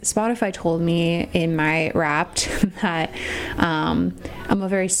Spotify told me in my Wrapped that I'm a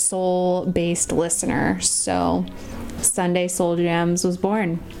very soul-based listener, so Sunday Soul Jams was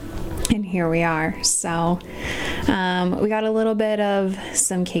born, and here we are. So we got a little bit of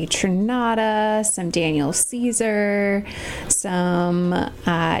some Kate Trinata, some Daniel Caesar, some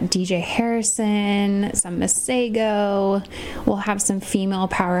DJ Harrison, some Masego. We'll have some female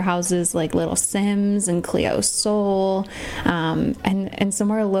powerhouses like Little Sims and Cleo Soul, and some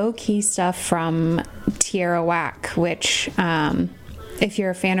more low-key stuff from Tierra Whack, which if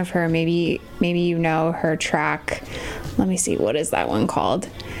you're a fan of her, maybe you know her track. Let me see, what is that one called?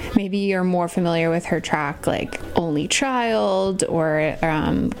 Maybe you're more familiar with her track like Only Child or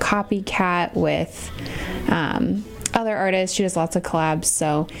Copycat with other artists. She does lots of collabs,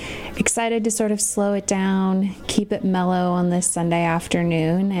 so excited to sort of slow it down, keep it mellow on this Sunday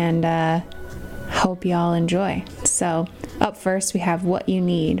afternoon, and hope y'all enjoy. So up first we have What You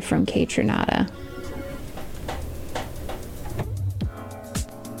Need from Kate Trinata.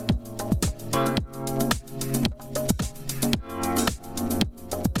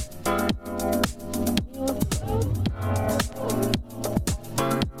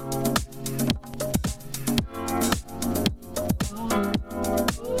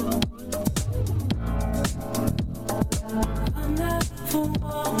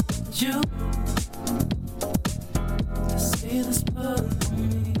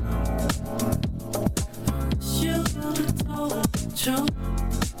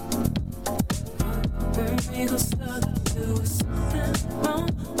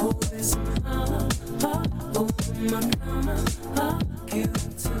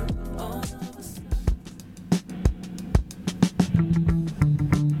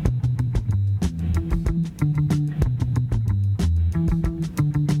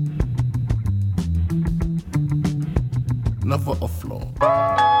 Never a flaw.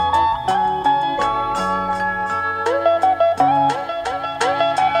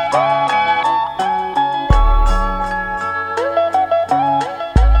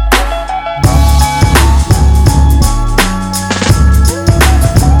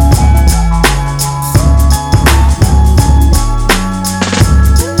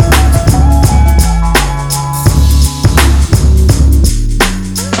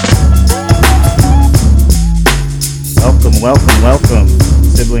 Welcome,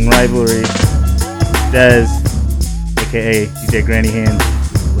 Sibling Rivalry. Dez, aka DJ Granny Hands,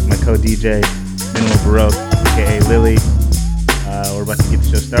 with my co-DJ Minimal Baroque, aka Lily. We're about to get the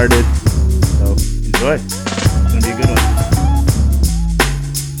show started, so enjoy. It's gonna be a good one.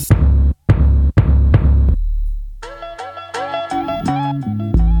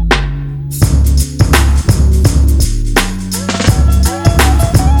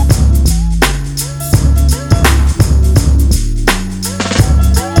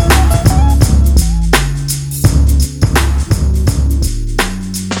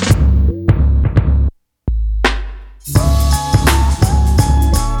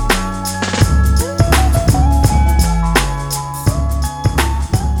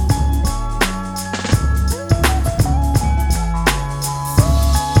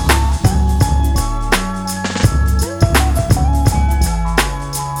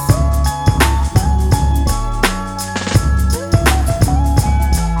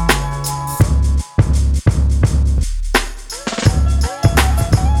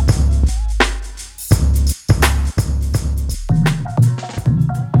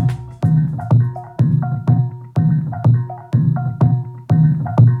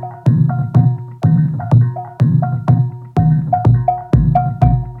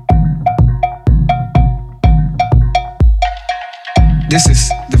 This is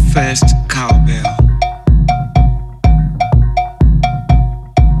the first cowbell.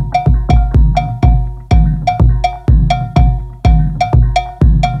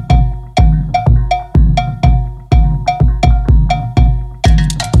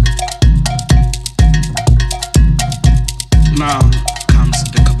 Now comes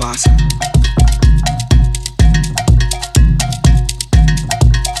the kabasa.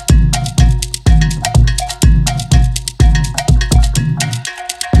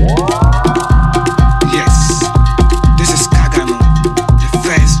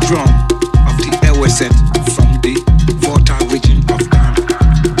 From the Volta region of Ghana.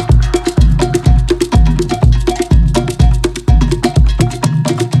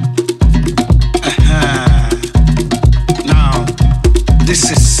 Now,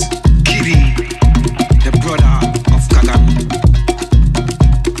 this is Kitty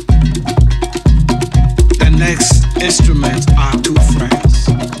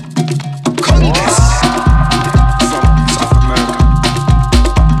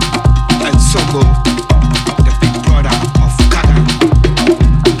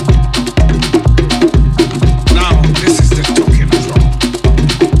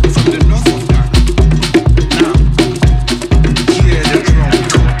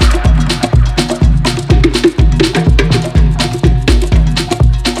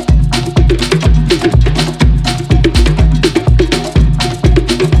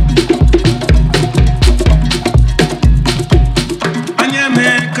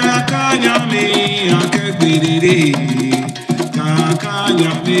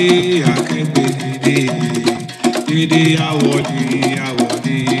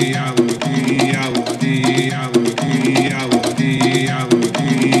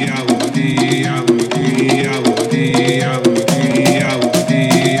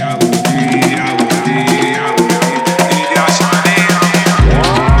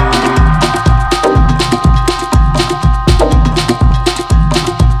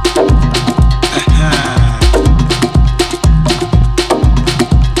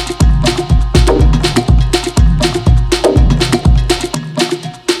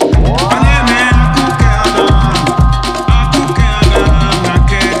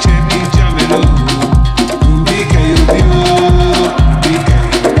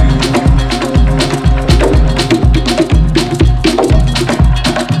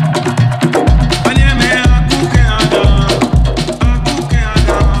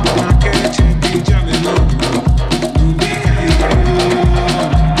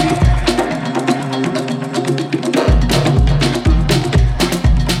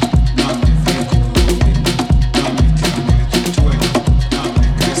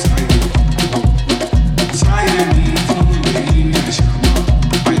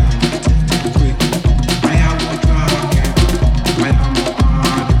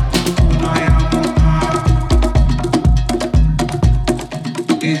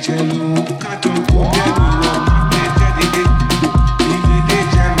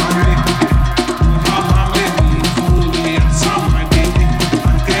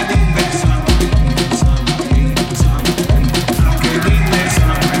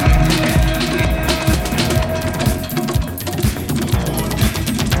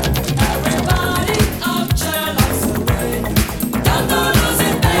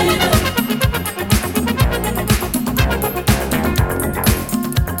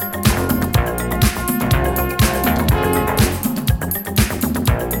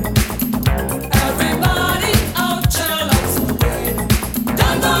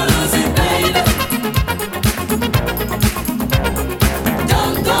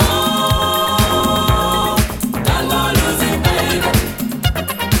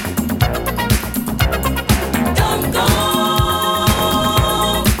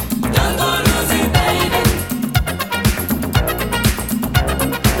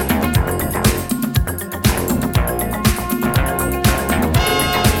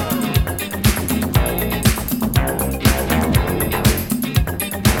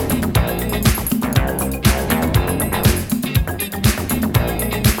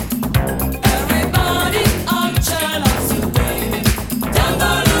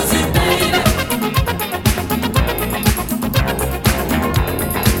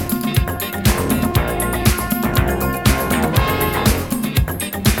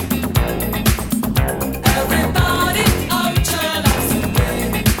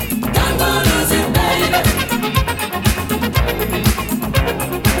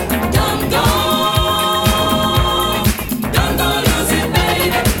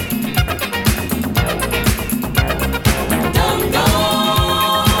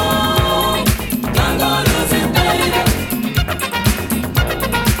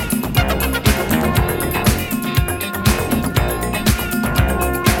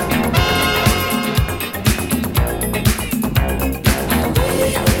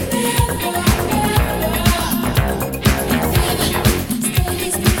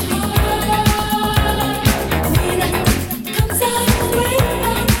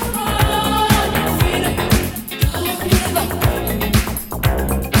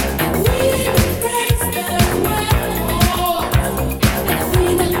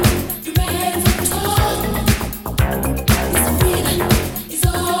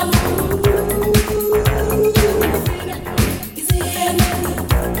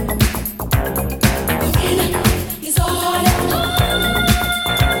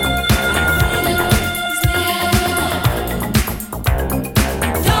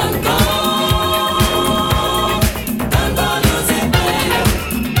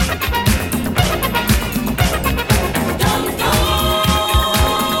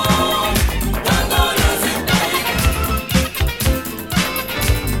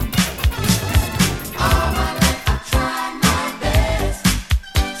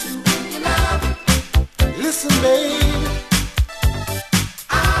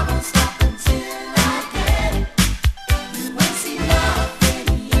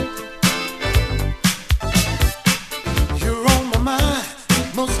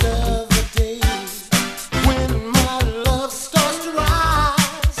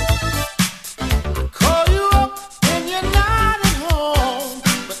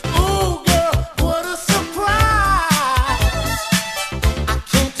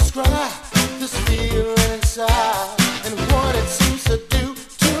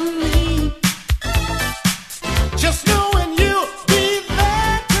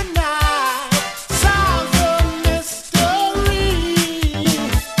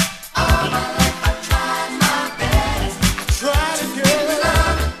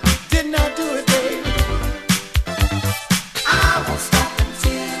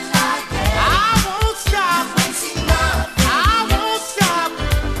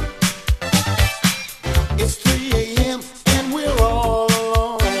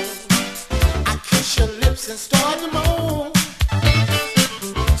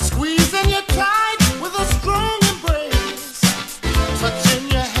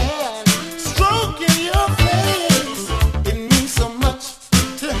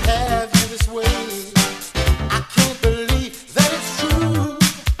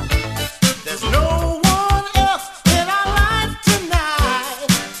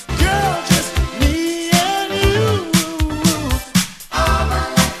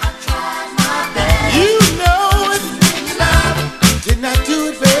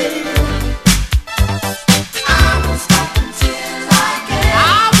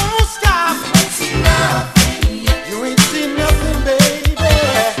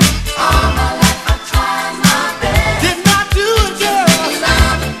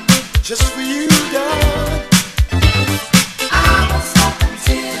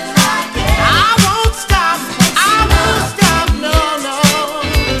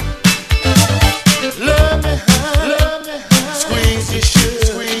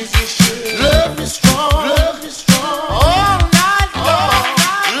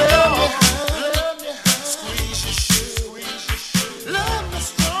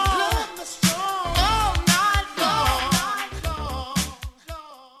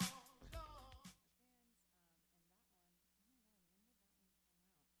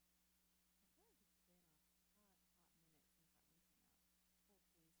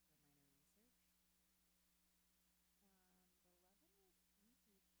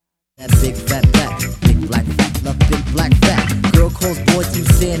That big fat back, big black fat, love big black fat. Girl calls boy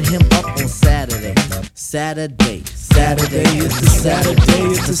to stand him up on Saturday. Saturday, Saturday is the Saturday,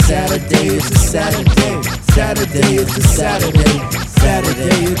 it's a Saturday, it's a Saturday. Saturday is the Saturday,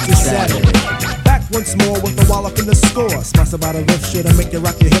 Saturday is the Saturday. Back once more with the wallop in the score. Sponsored by the riff shit to make you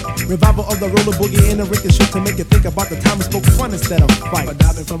rock your hip. Revival of the roller boogie in the rickin' shit to make you think about the time we spoke fun instead of fight. But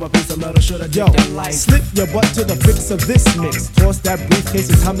diving from a piece of metal shoulda yo, slip your butt to the fix of this mix. Toss that briefcase,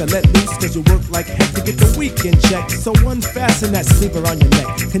 it's time to let loose. Cause you work like heck to get the weekend check. So unfasten that sleeper on your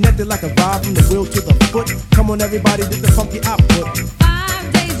neck. Connected like a vibe from the wheel to the foot. Come on everybody, get the funky output.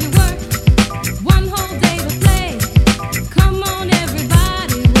 5 days you work, 1 whole day to play. Come on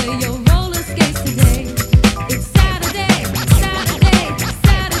everybody, wear your roller skates today. It's Saturday, Saturday,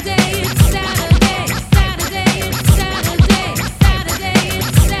 Saturday, it's Saturday, Saturday, it's Saturday, Saturday,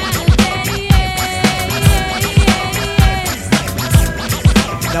 it's Saturday,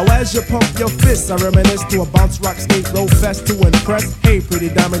 Now as you pump your fists, I reminisce to a bounce rock skate roll fest to impress. Hey pretty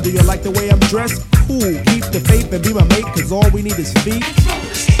diamond, do you like the way I'm dressed? Cool, keep the faith and be my mate, cause all we need is feet.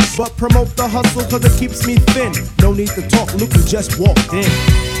 But promote the hustle cause it keeps me thin. No need to talk, look who just walked in.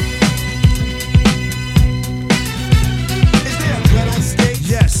 Is there a gun on stage?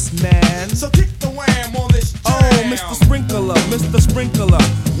 Yes, man. So kick the wham on this jam. Oh, Mr. Sprinkler, Mr. Sprinkler.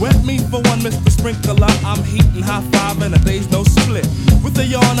 Wet me for one, Mr. Sprinkler. I'm heating high five and a day's no split. With a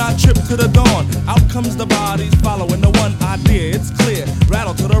yawn, I trip to the dawn. Out comes the bodies following the one idea. It's clear,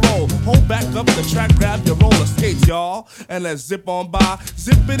 rattle to the roll. Hold back up the track, grab your roller skates, y'all. And let's zip on by.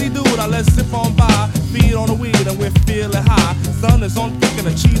 Zippity doo, now let's zip on by. Feed on the weed and we're feeling high. Sun is on thick and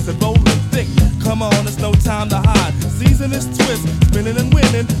the cheese is rolling thick. Come on, it's no time to hide. Season is twist, spinning and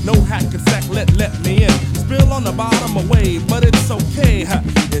winning. No hack and sack, let me in. Spill on the bottom away, but it's okay. Ha,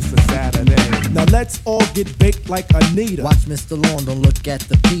 it's a Saturday. Now let's all get baked like Anita. Watch Mr. Lawn, don't look at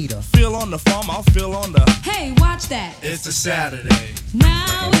the Peter. Feel on the farm, I'll feel on the. Hey, watch that. It's a Saturday.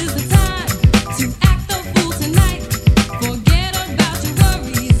 Now is the time to act the fool tonight. Forget about your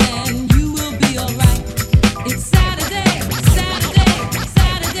worries and you will be alright. It's Saturday, Saturday,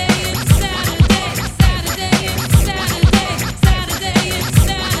 Saturday, it's Saturday, Saturday, it's Saturday, Saturday, it's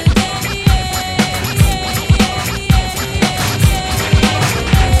Saturday,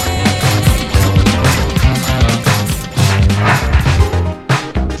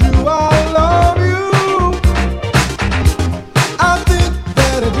 Do I love you? I think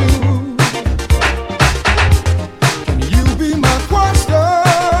that I do. Can you be my question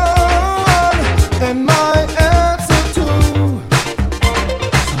and my answer too?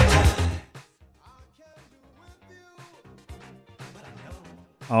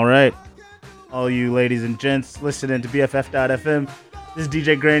 All right, all you ladies and gents listening to BFF.FM. This is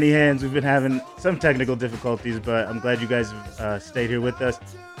DJ Granny Hands. We've been having some technical difficulties, but I'm glad you guys have stayed here with us.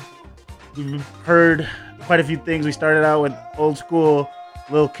 We've heard quite a few things. We started out with old school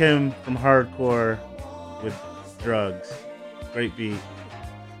Lil' Kim from Hardcore with Drugs. Great beat.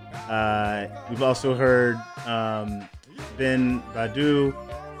 We've also heard Ben Badu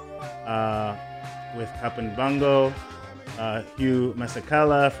with Kapanbango, Hugh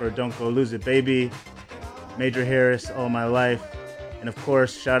Masakala for Don't Go Lose It Baby, Major Harris, All My Life, and of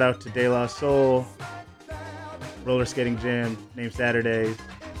course, shout out to De La Soul, Roller Skating Gym, named Saturdays.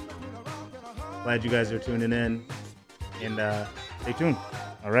 Glad you guys are tuning in, and stay tuned.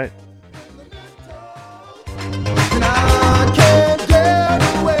 All right. And I can't get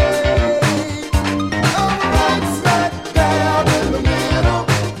away. I'm right smack down in the middle.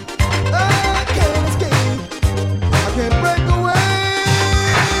 I can't escape. I can't break away.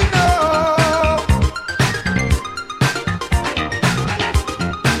 No.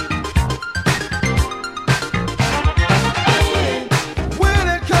 When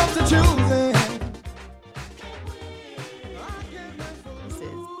it comes to choosing, This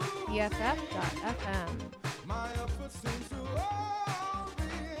is BFF.FM. my efforts seem to all be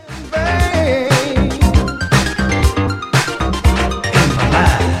in vain.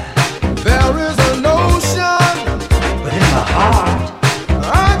 There is a notion, but in my heart,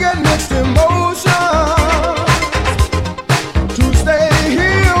 I get mixed emotions. To stay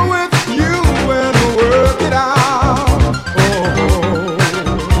here with you and work it out. Oh.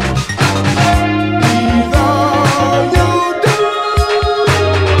 Either you do,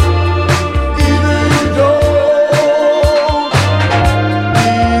 either you don't.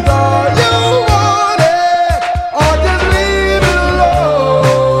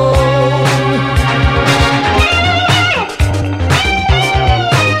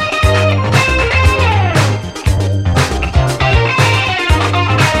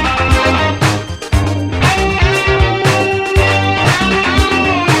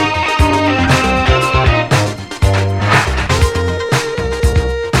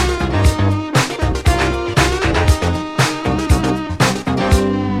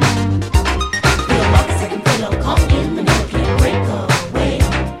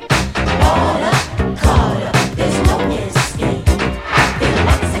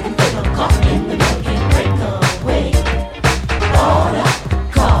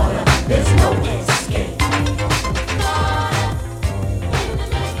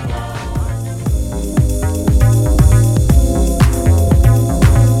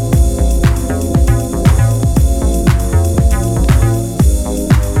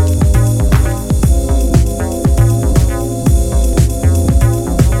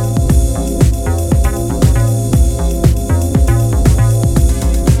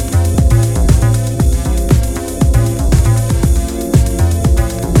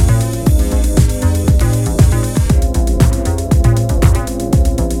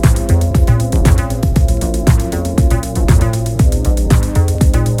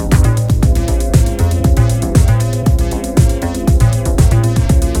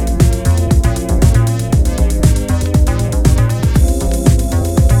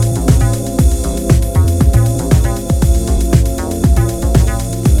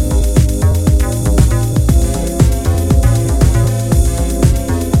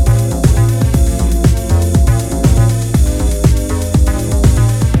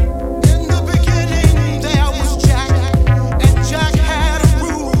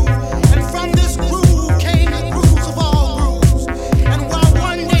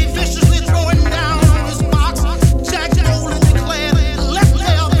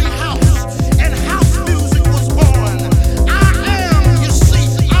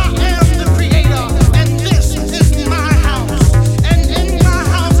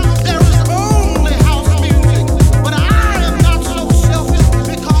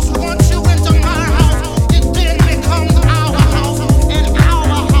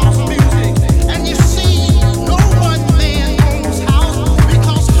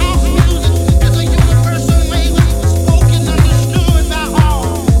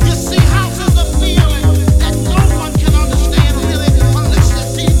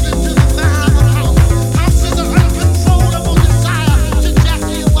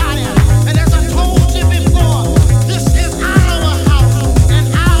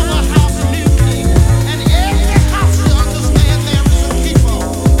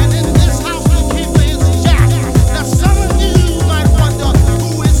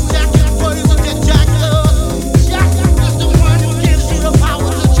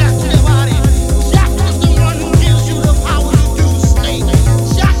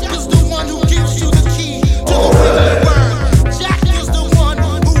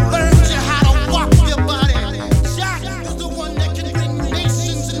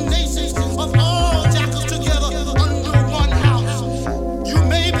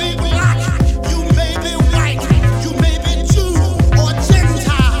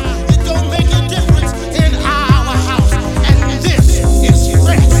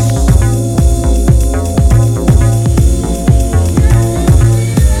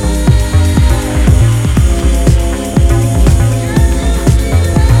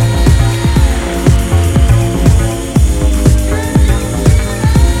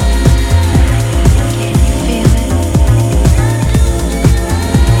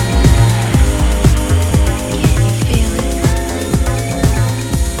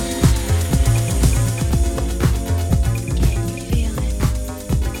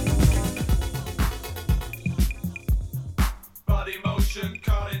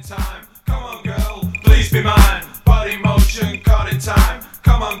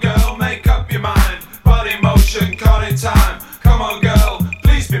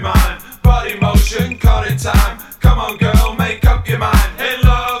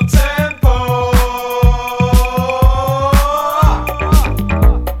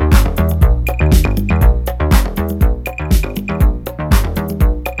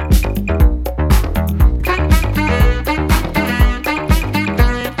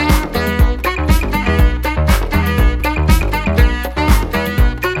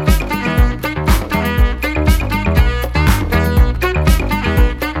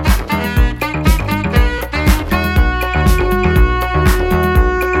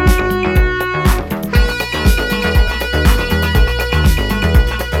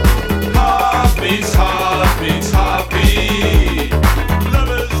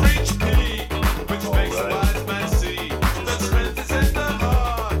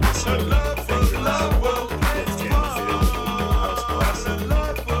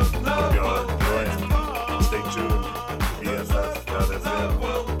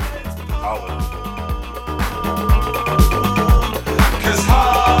 solid. Cause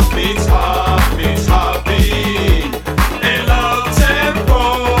heartbeats, heartbeats, heartbeat in low tempo.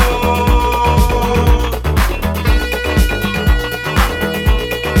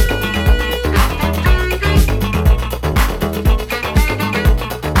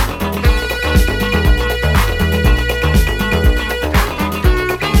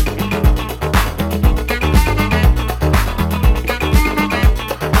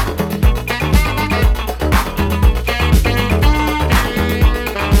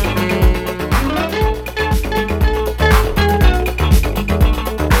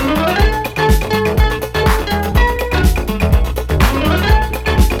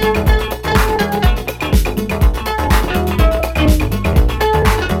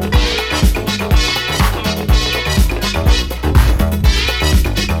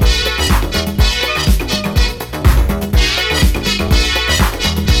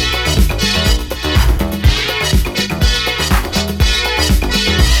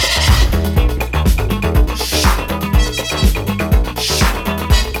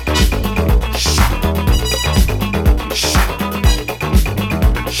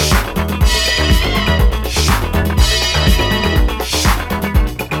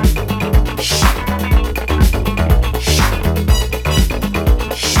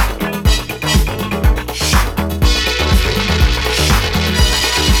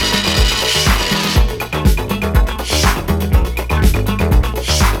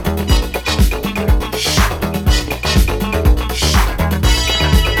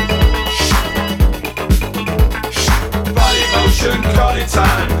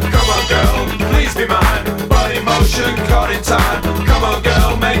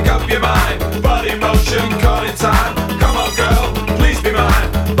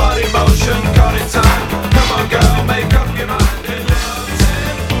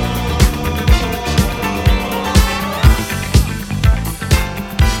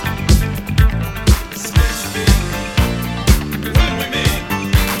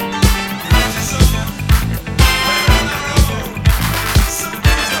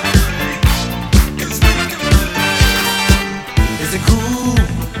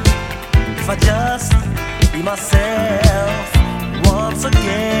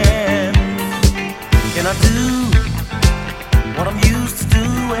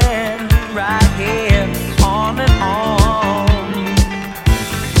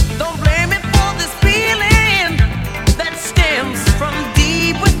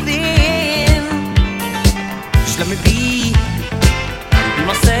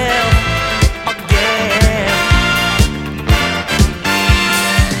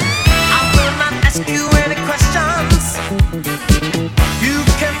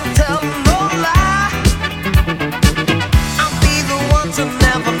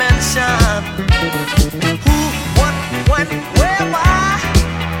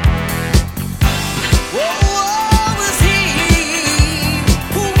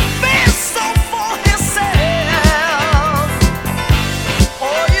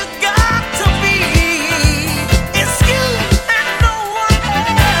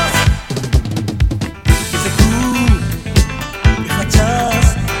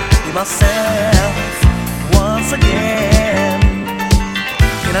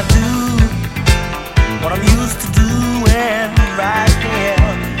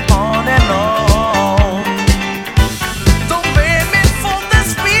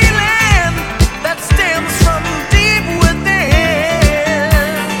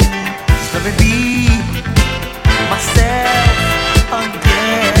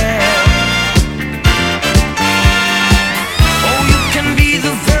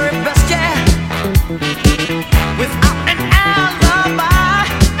 Without an alibi,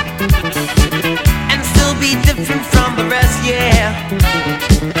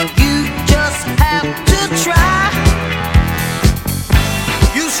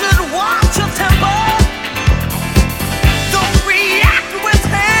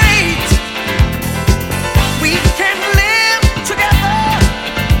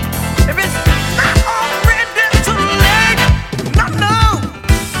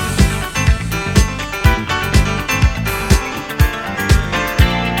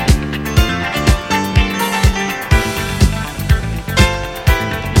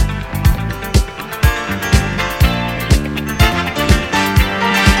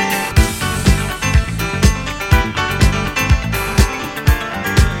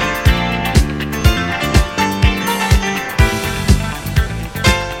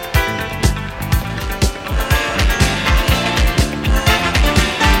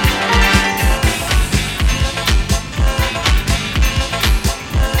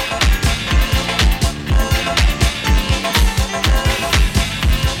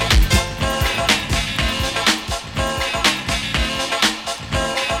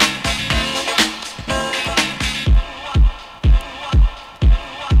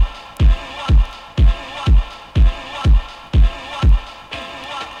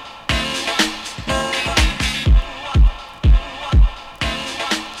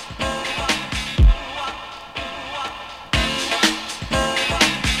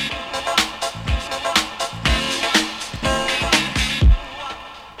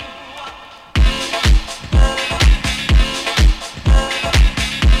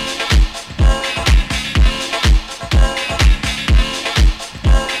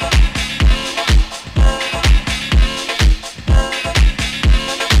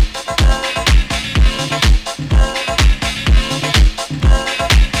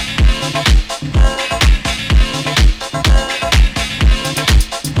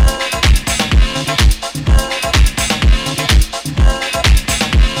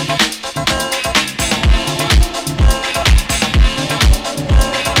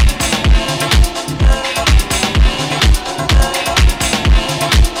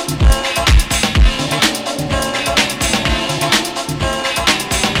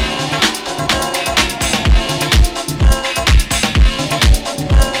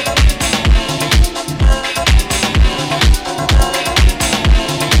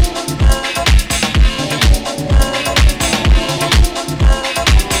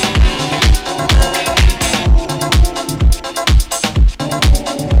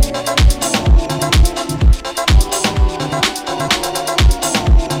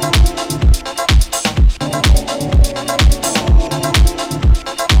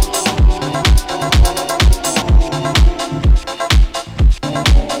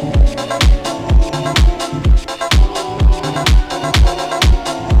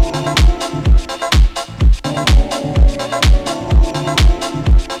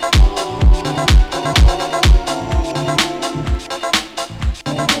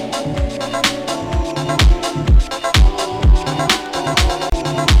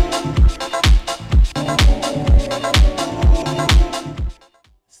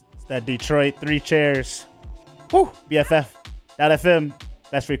 that Detroit 3 chairs. Woo! BFF.FM.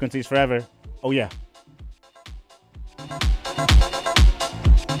 Best frequencies forever. Oh, yeah.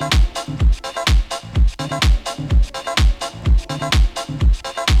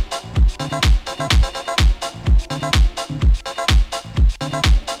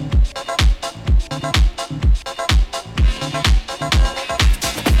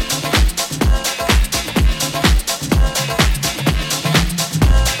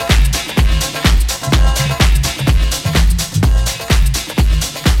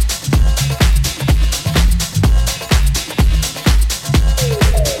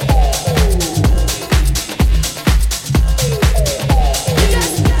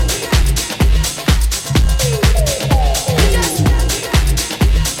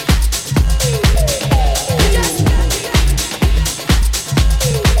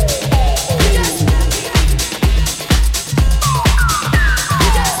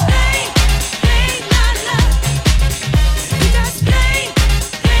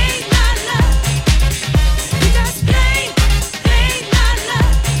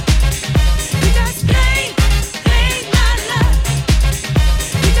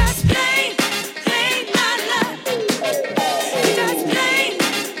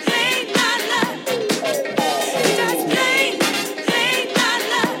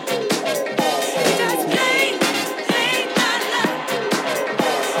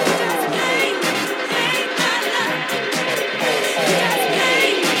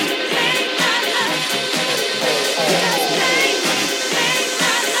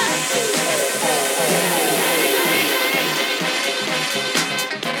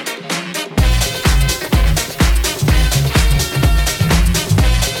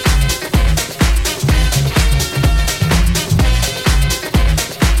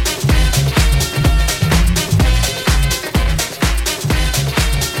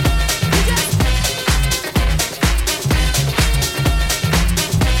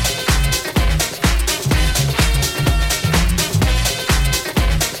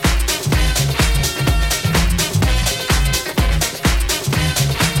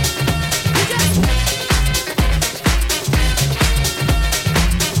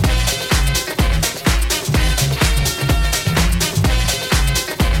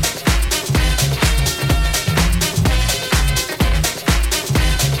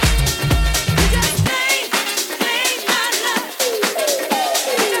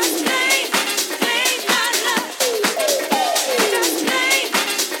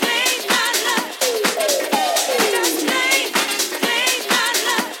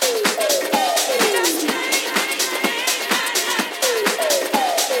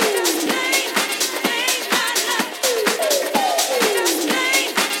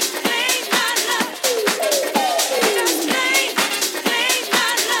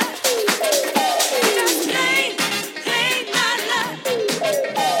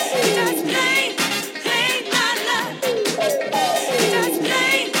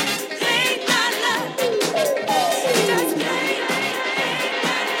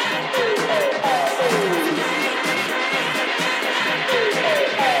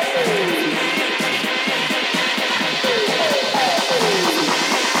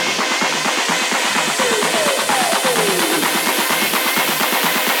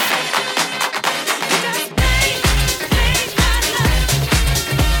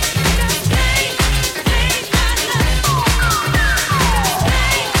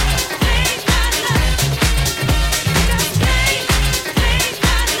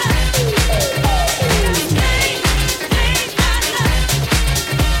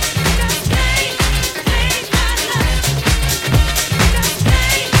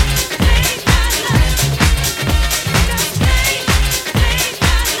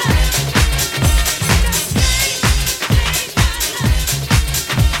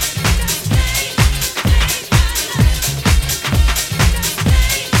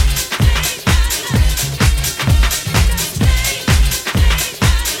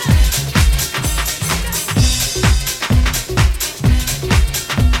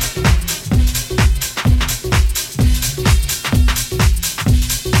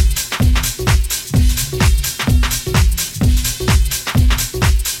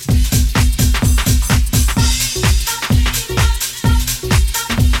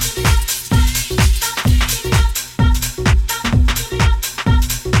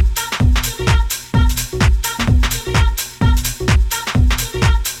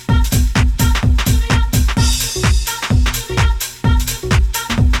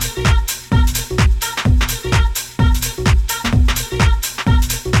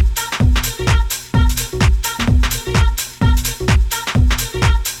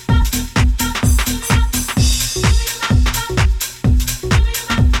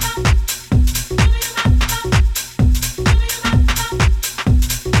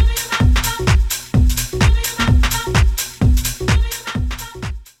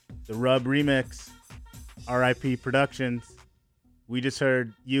 Rub remix, R.I.P. Productions. We just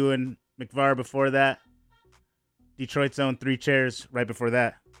heard you and McVar before that. Detroit's own 3 Chairs right before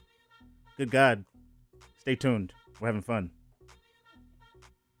that. Good God. Stay tuned. We're having fun.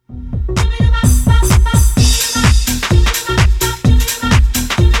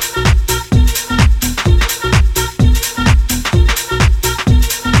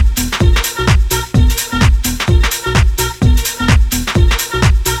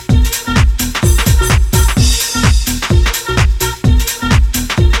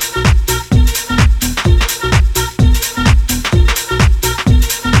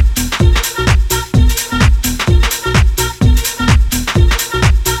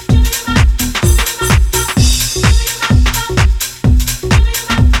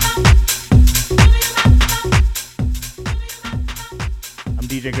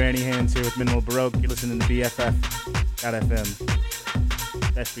 DJ Granny Hands here with Minimal Baroque. You're listening to BFF.FM.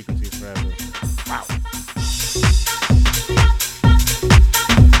 Best frequencies forever. Wow.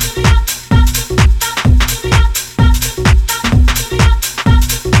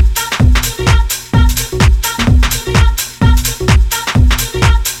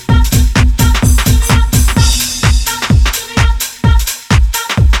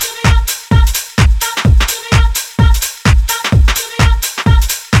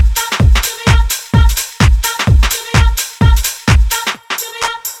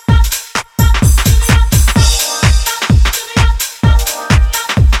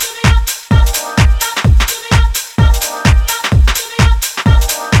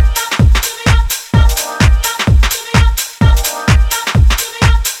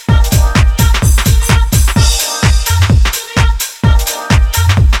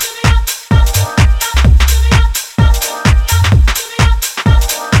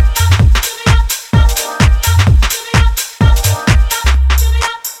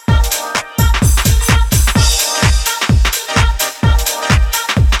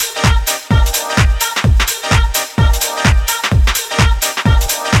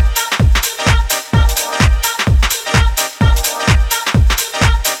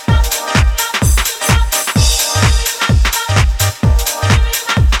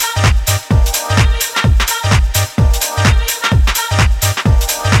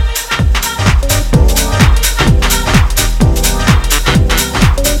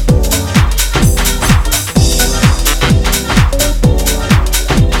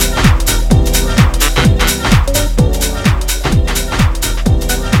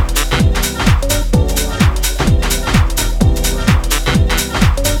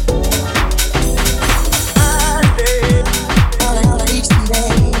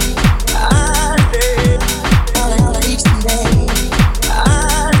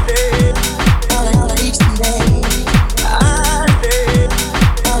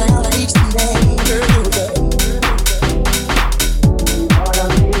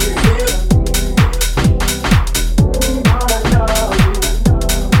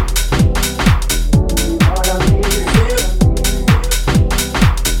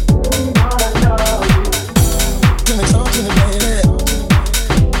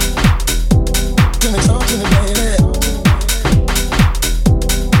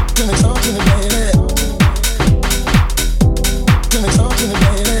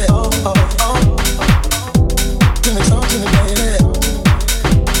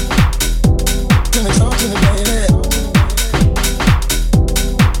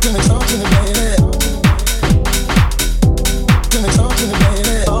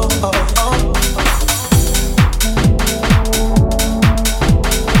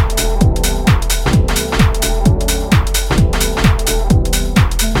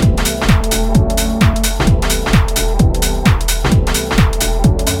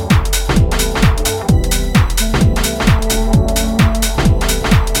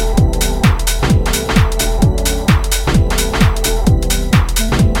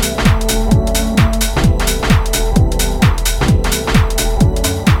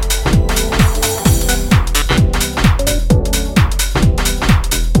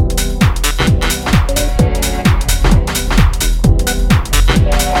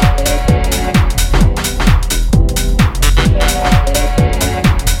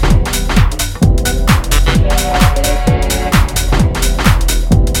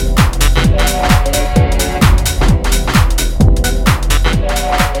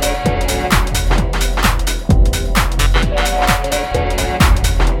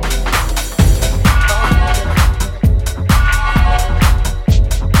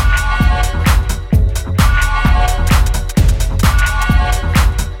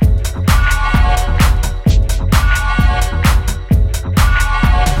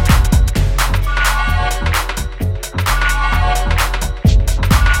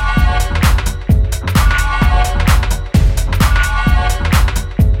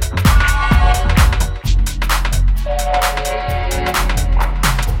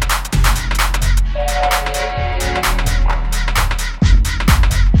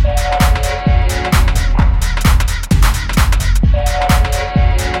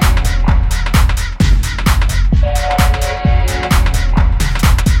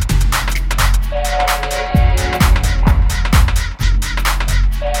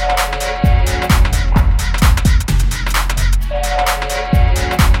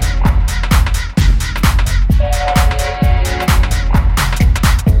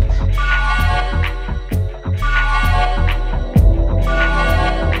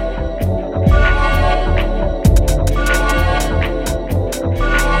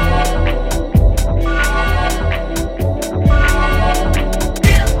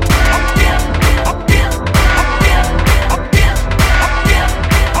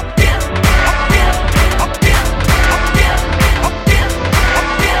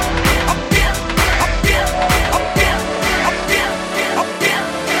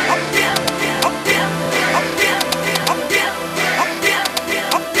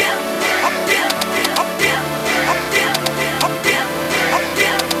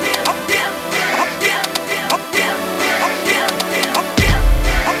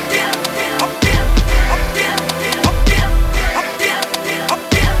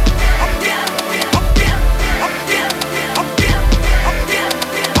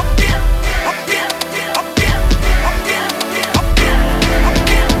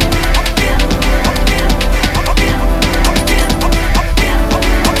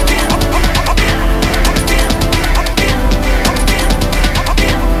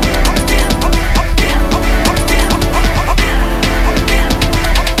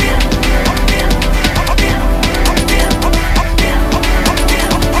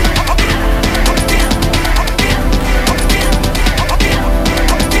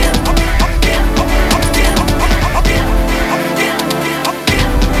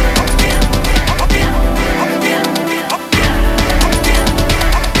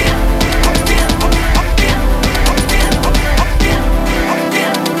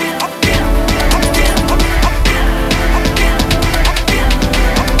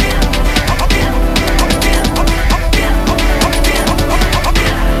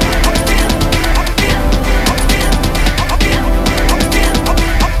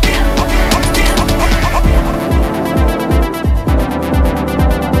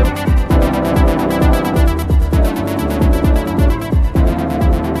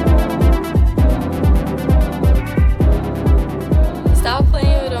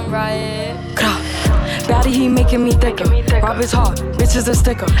 Daddy, he making me thicker. Rob is hard, bitch is a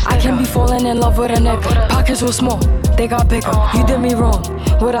sticker. I can be falling in love with a nigga. Pockets were small, they got bigger. You did me wrong,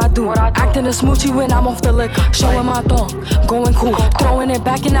 what I do? Acting a smoochie when I'm off the liquor. Showing my thong, going cool. Throwing it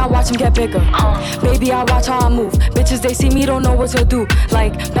back and I watch him get bigger. Baby, I watch how I move. Bitches, they see me, don't know what to do.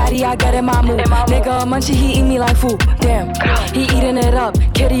 Like, baddie, I get in my mood. Nigga, a munchie, he eat me like food. Damn, he eating it up.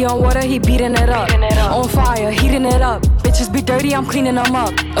 Kitty on water, he beating it up. On fire, heating it up. Bitches be dirty, I'm cleaning them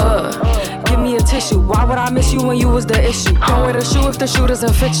up. Give me a tissue. Why would I miss you when you was the issue? Don't wear the shoe if the shoe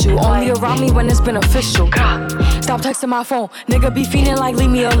doesn't fit you. Only around me when it's beneficial. Stop texting my phone. Nigga be feeling like leave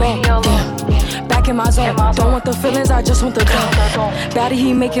me alone. Damn, back in my zone. Don't want the feelings, I just want the dough. Daddy,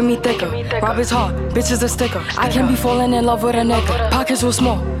 he making me thicker. Rob is hard, bitch is a sticker. I can be falling in love with a nigga. Pockets were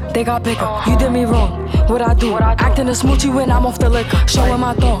small, they got bigger. You did me wrong, what I do? Acting a smoochie when I'm off the liquor. Showing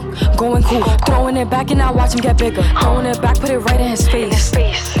my thong, going cool. Throwing it back and I watch him get bigger. Throwing it back, put it right in his face.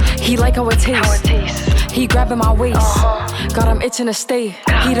 He like how it tastes. He grabbing my waist. Got him itching to stay.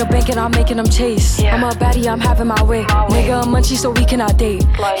 He the bank and I'm making him chase. I'm a baddie, I'm having my way. Nigga a munchie so we cannot date.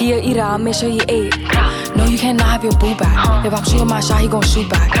 He a eater, I'll make sure he ate. No, you cannot have your boo back. If I'm shooting my shot, he gon' shoot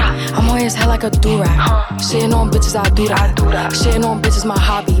back. I'm on his head like a do-rag. Shitting on bitches, I do that. Shitting on bitches, my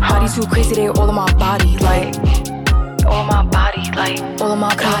hobby. Body too crazy, they all on my body. Like, all of my body, like, all of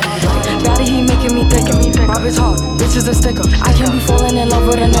my body. Daddy, he making me thicker. Rob is hard, bitch is a sticker. I can be falling in love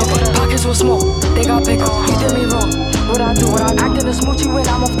with a nigga. Pockets were small, they got bigger. You did me wrong, what I do? Acting a smoochie when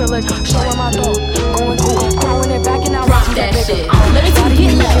I'm off the liquor. Showing my dog, going cool. Throwing it back and I watch him get bigger. Let me see you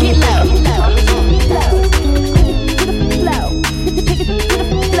get low, get low.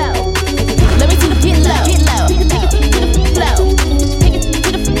 Let me see you get low, get low. Flow, take it to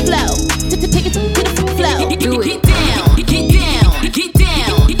the flow, take it to the flow. Do it.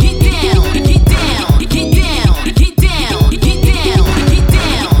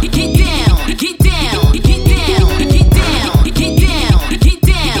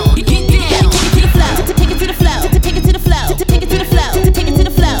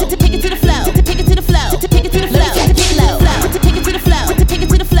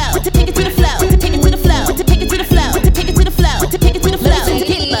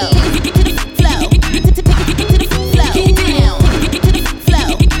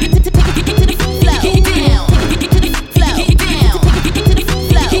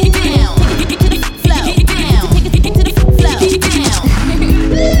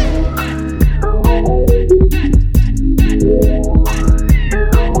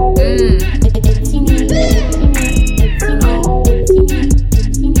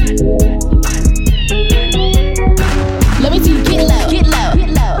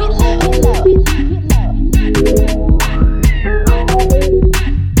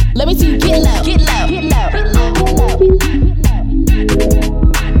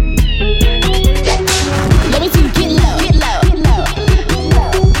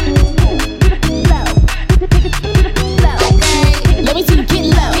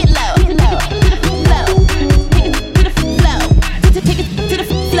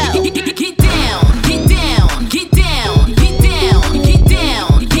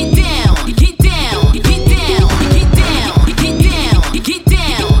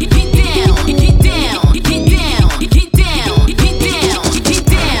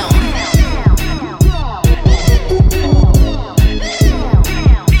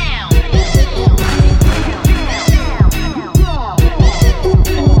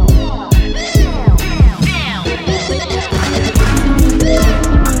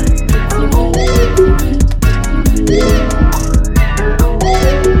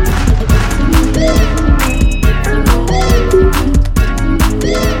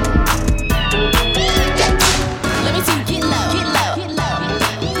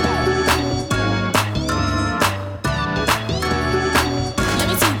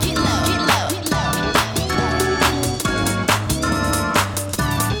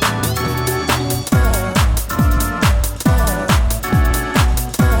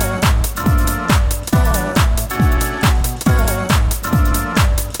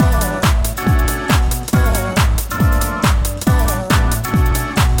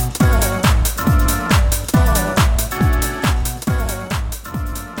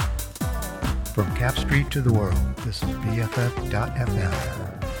 To the world. This is BFF.FM.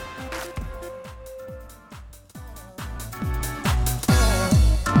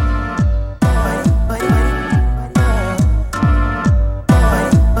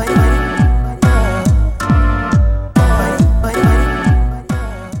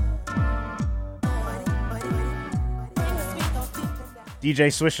 DJ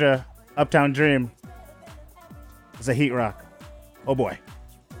Swisher, Uptown Dream. It's a heat rock. Oh boy.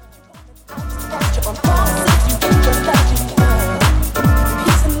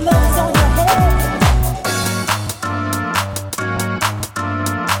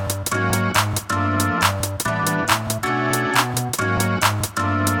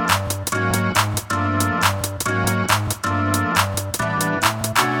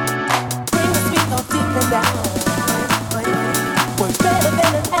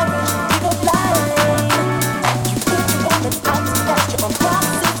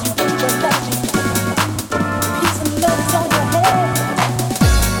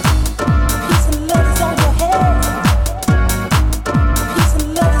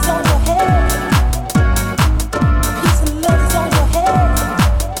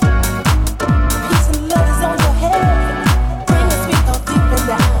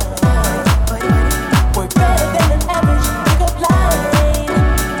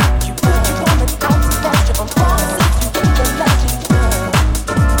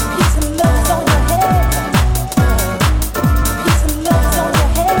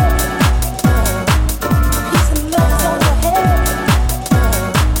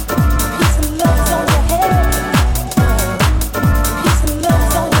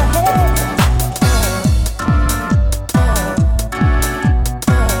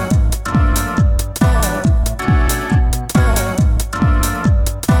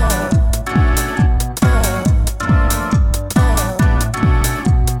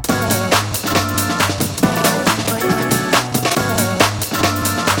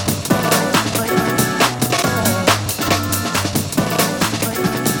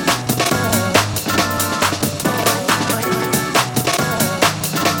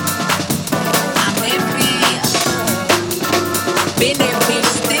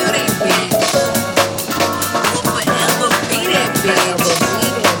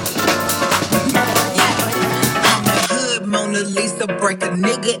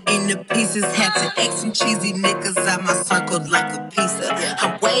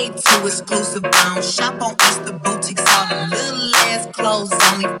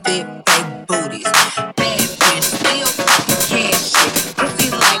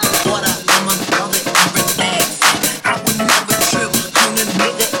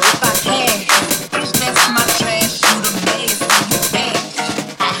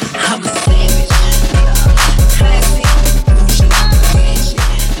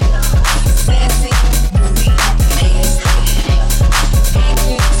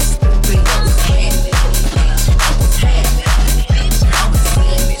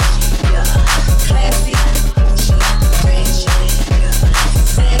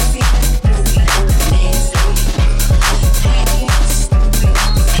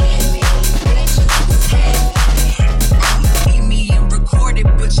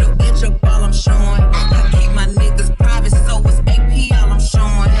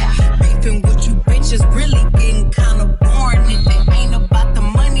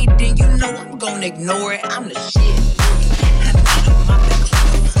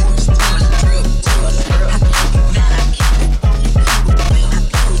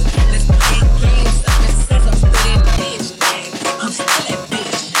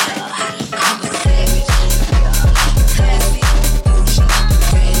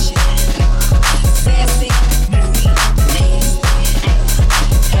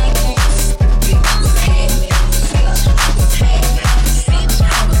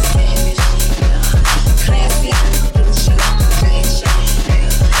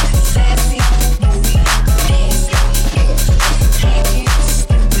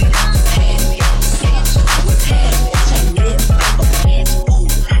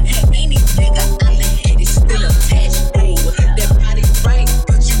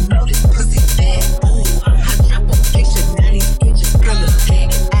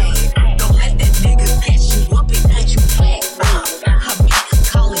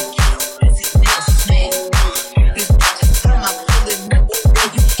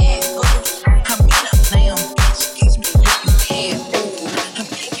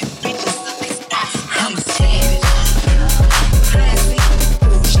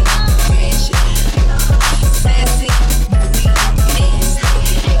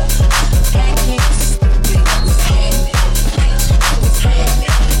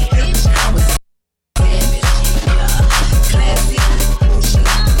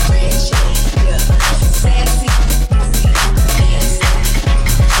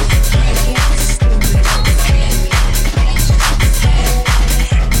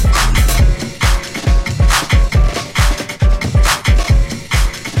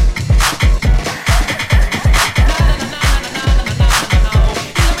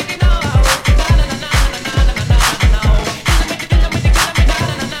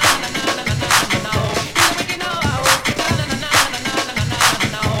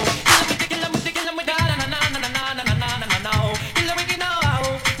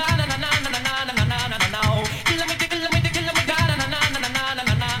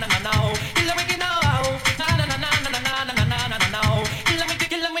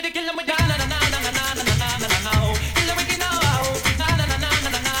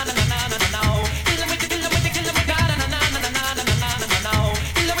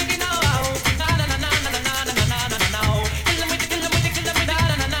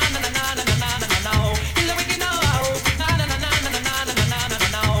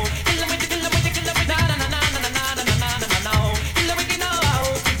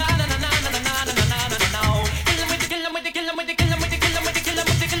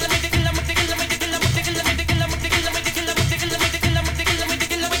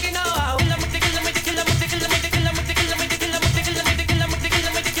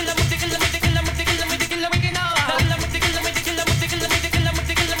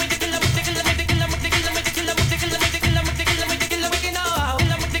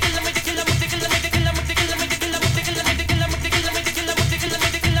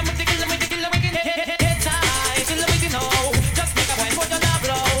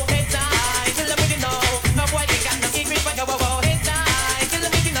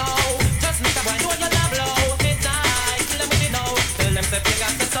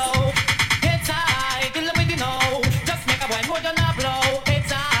 the soul. It's high, kill them with the know. Just make a boy more than a blow. It's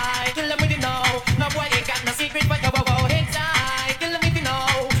high, kill them with the know. No boy ain't got no secret for your wow. It's high, kill them with the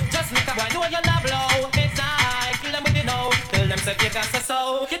know. Just make a boy know you're not blow. It's high, kill them with the know. Tell them say you got the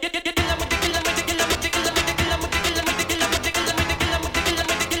soul. Kill them with the, kill them with the, kill them with the, kill them with the, kill them with the, kill them with the, kill them with the, kill them with the, kill them with the, kill them with the, kill them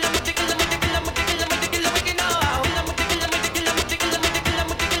with the, kill them with the, kill them with the, kill them with the, kill them with the, kill them with the know. Kill them with the, kill them with the, kill them with the, kill them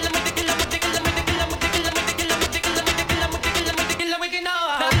with the, kill them with the, kill them with the, kill them with the, kill them with the, kill them with the, kill them with the, kill them with the, kill them with the, kill them with the, kill them with the know.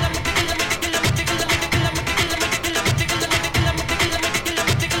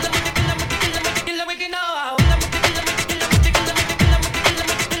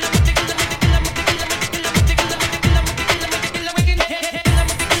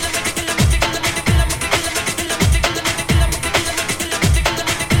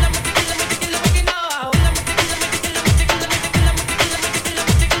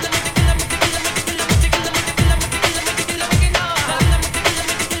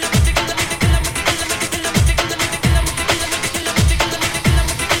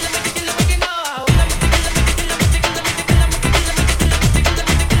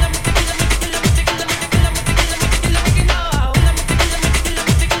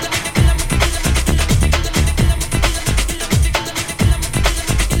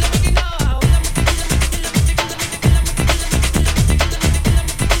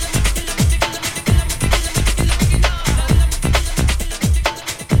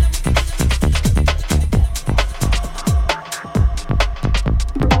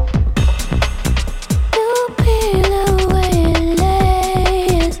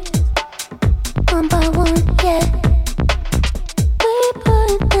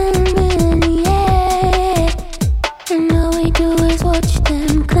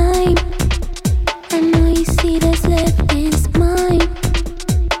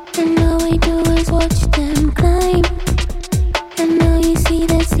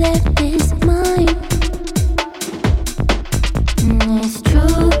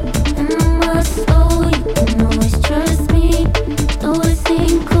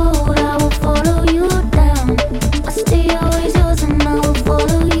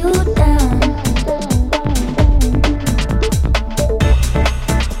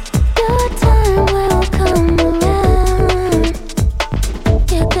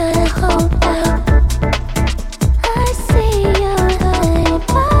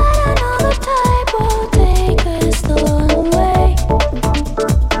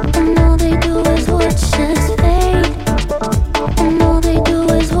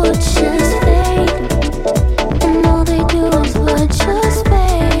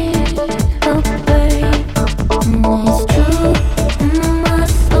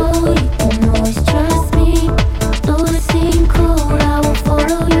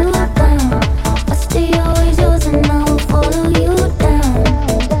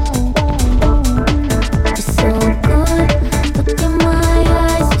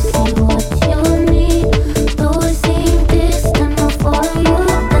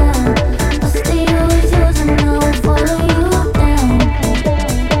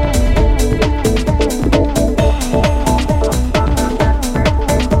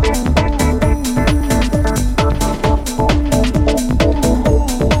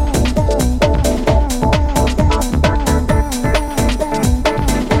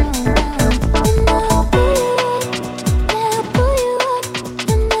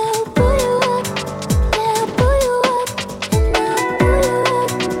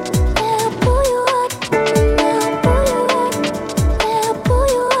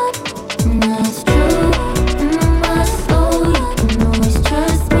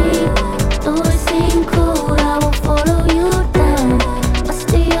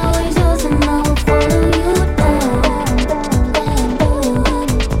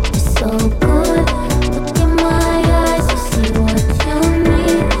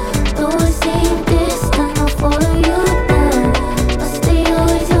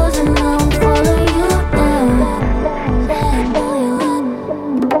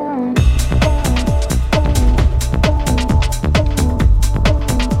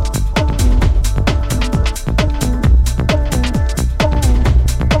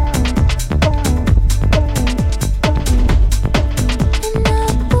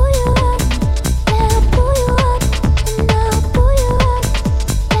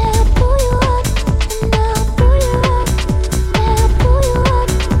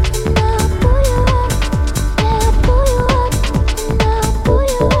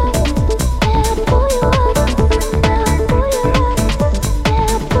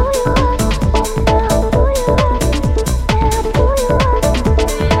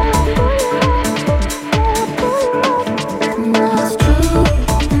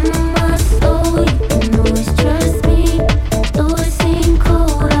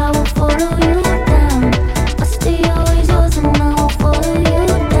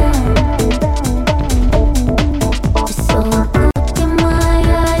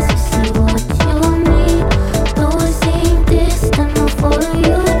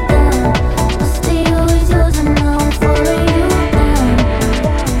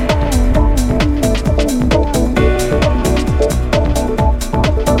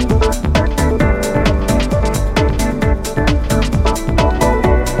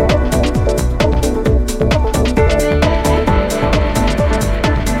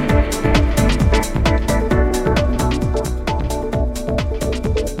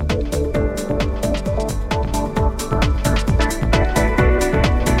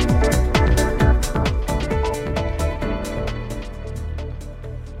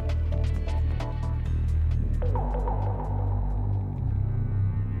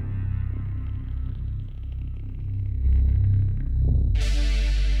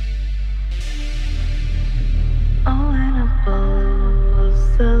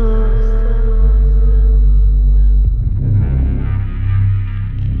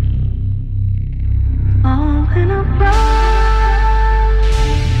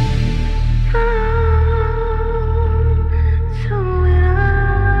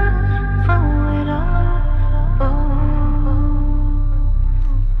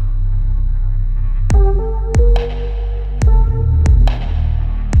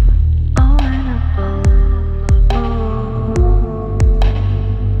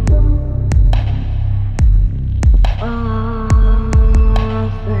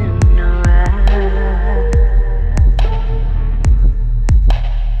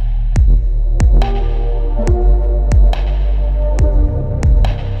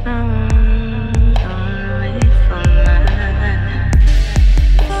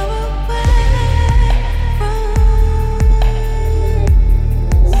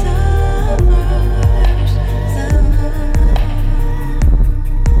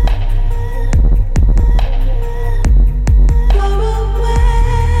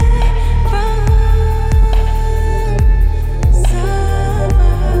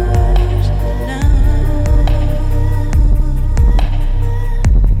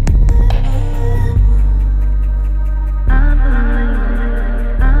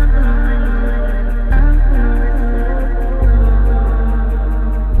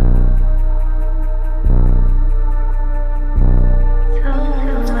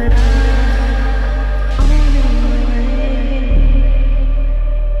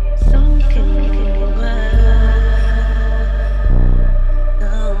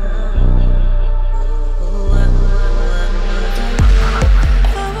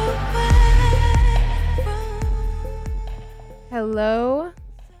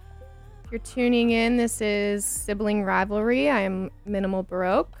 you're tuning in, this is Sibling Rivalry. I am Minimal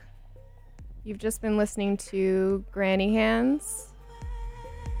Baroque. You've just been listening to Granny Hands.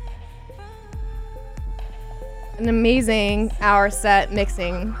 An amazing hour set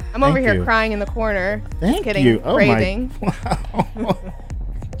mixing. I'm over here crying in the corner. Thank getting you. Oh craving. my! Wow.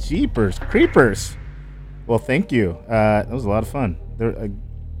 Jeepers creepers. Well, thank you. That was a lot of fun. There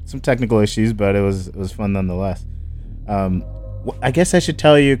some technical issues, but it was fun nonetheless. I guess I should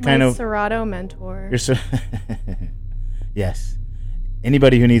tell you kind of Serato mentor. Yes.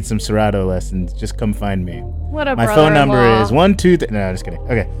 Anybody who needs some Serato lessons, just come find me. What a My phone number brother-in-law. is 123. No, I'm just kidding.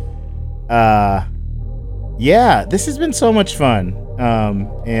 Okay. Yeah, this has been so much fun.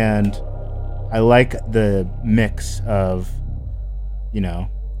 And I like the mix of,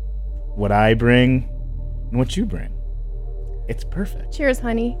 what I bring and what you bring. It's perfect. Cheers,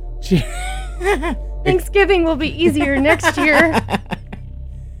 honey. Cheers. Thanksgiving will be easier next year.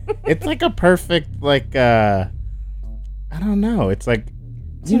 It's like a perfect, I don't know. It's like,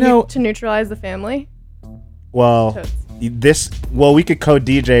 to neutralize the family. Well, Totes. we could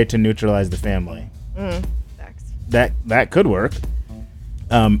co-DJ to neutralize the family. That could work.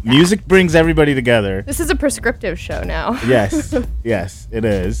 Music brings everybody together. This is a prescriptive show now. Yes, it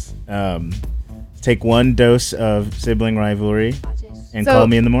is. Take one dose of Sibling Rivalry and call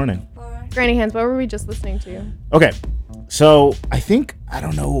me in the morning. Granny Hands, what were we just listening to? Okay, so I think I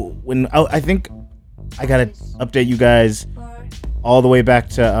think I gotta update you guys all the way back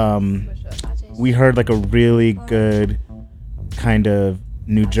to we heard like a really good kind of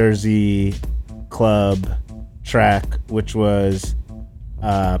New Jersey club track, which was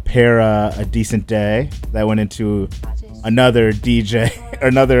Para A Decent Day, that went into another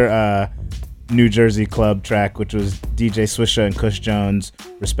New Jersey club track, which was DJ Swisha and Kush Jones,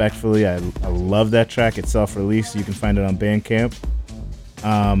 respectfully. I love that track. It's self-released, so you can find it on Bandcamp.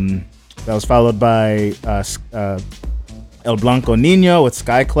 That was followed by El Blanco Nino with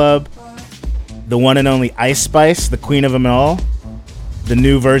Sky Club, the one and only Ice Spice, the queen of them all, the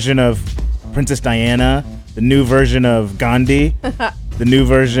new version of Princess Diana, the new version of Gandhi, the new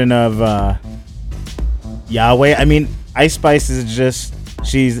version of Yahweh. I mean, Ice Spice is just,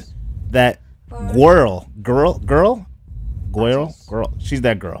 she's that girl. She's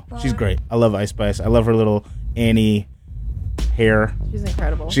that girl. She's great. I love Ice Spice. I love her little Annie hair. She's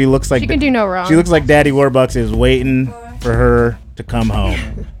incredible. She looks like she can do no wrong. She looks like Daddy Warbucks is waiting for her to come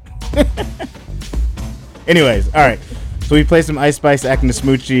home. Anyways, all right. So we played some Ice Spice, Acting a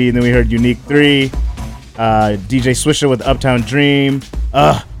Smoochie, and then we heard Unique 3, DJ Swisher with Uptown Dream,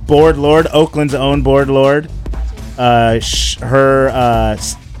 Board Lord, Oakland's own Board Lord, her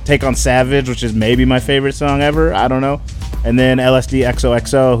take on Savage, which is maybe my favorite song ever. I don't know. And then LSD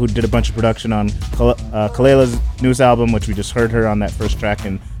XOXO, who did a bunch of production on Kalela's newest album, which we just heard her on that first track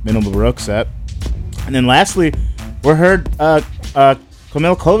in Minimal Baroque set. And then lastly, we heard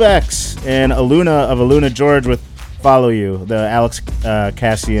Camille Kovacs and Aluna of Aluna George with Follow You, the Alex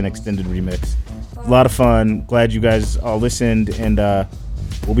Cassian extended remix. A lot of fun. Glad you guys all listened, and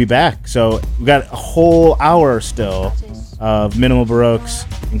we'll be back. So we got a whole hour still of Minimal Baroque's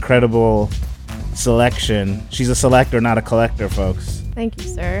incredible selection. She's a selector, not a collector, folks. Thank you,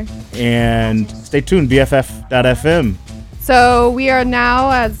 sir. And stay tuned, BFF.FM. So we are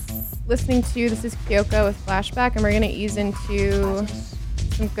now listening to, this is Kyoko with Flashback, and we're going to ease into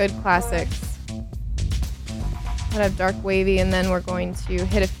some good classics. Kind of dark wavy, and then we're going to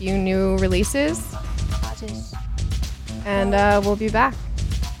hit a few new releases. And we'll be back.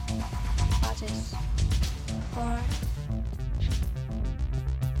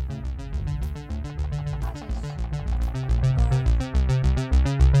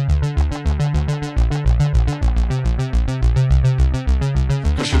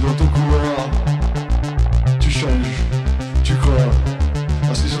 Caché dans ton couloir, tu changes, tu crois,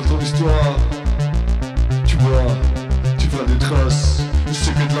 assis sur ton histoire, tu bois, tu vois des traces, le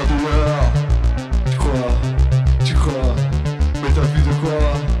secret de la douleur, tu crois, mais t'as vu de quoi,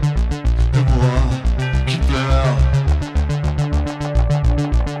 de moi, qui pleure.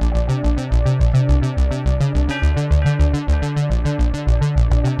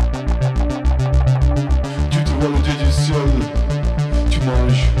 Tu te vois le dieu du ciel, tu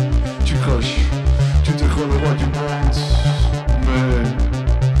manges, tu craches, tu te crois le roi du monde, mais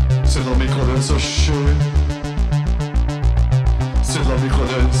c'est la microdance hachée, c'est la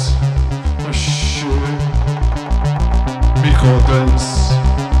microdance hachée, microdance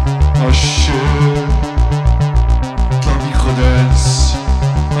hachée, la microdance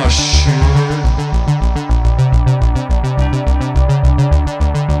hachée.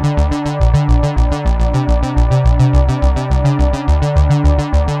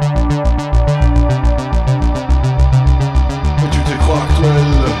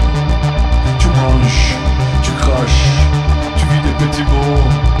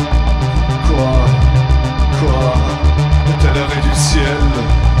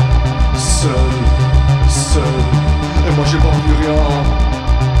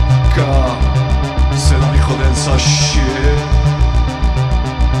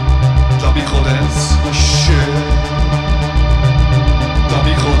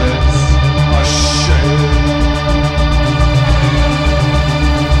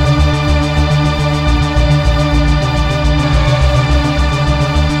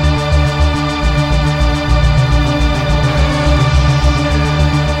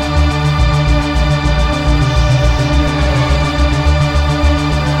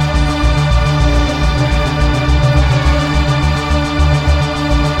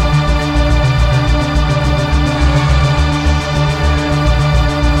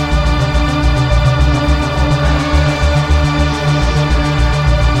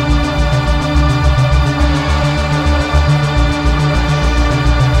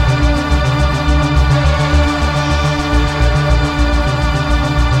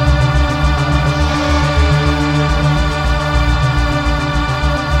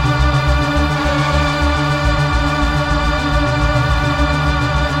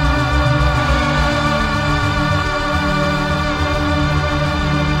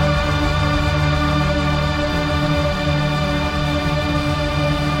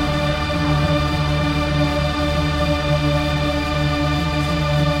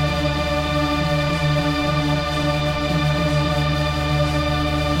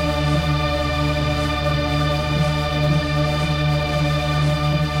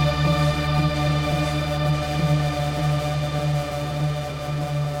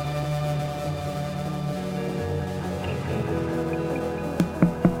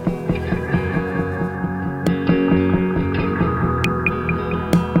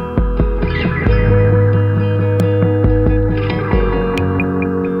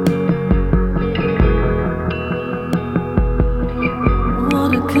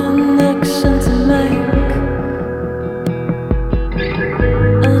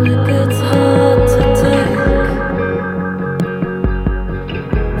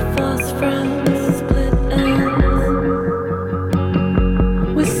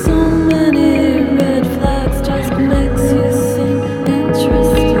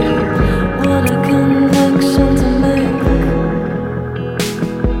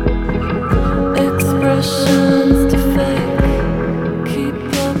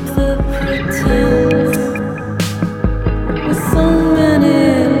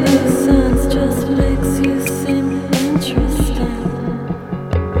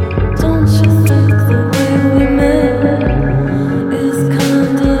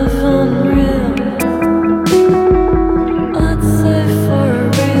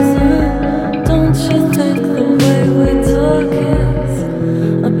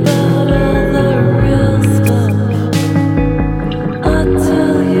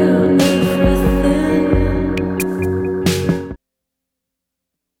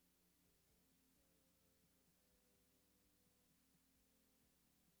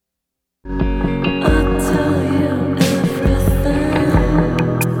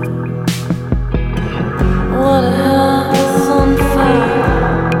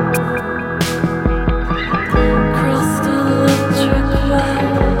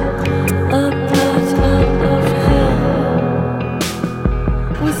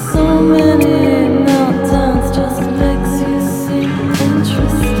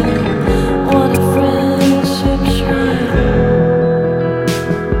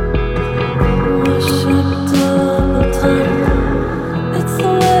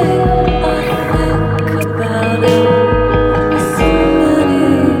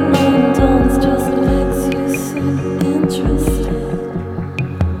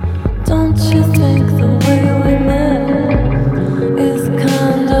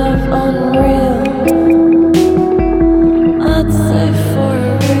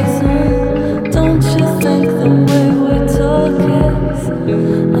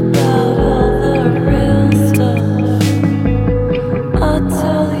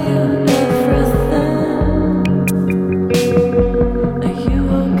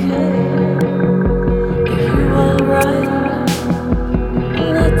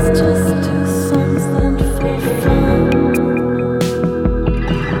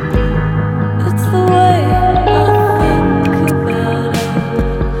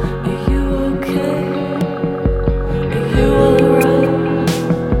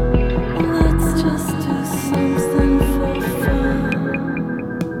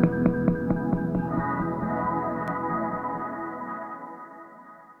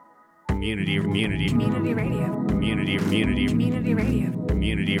 community radio, community radio, community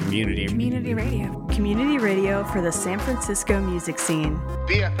radio, community radio for the San Francisco music scene.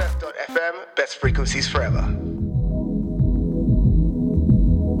 BFF.FM, best frequencies forever.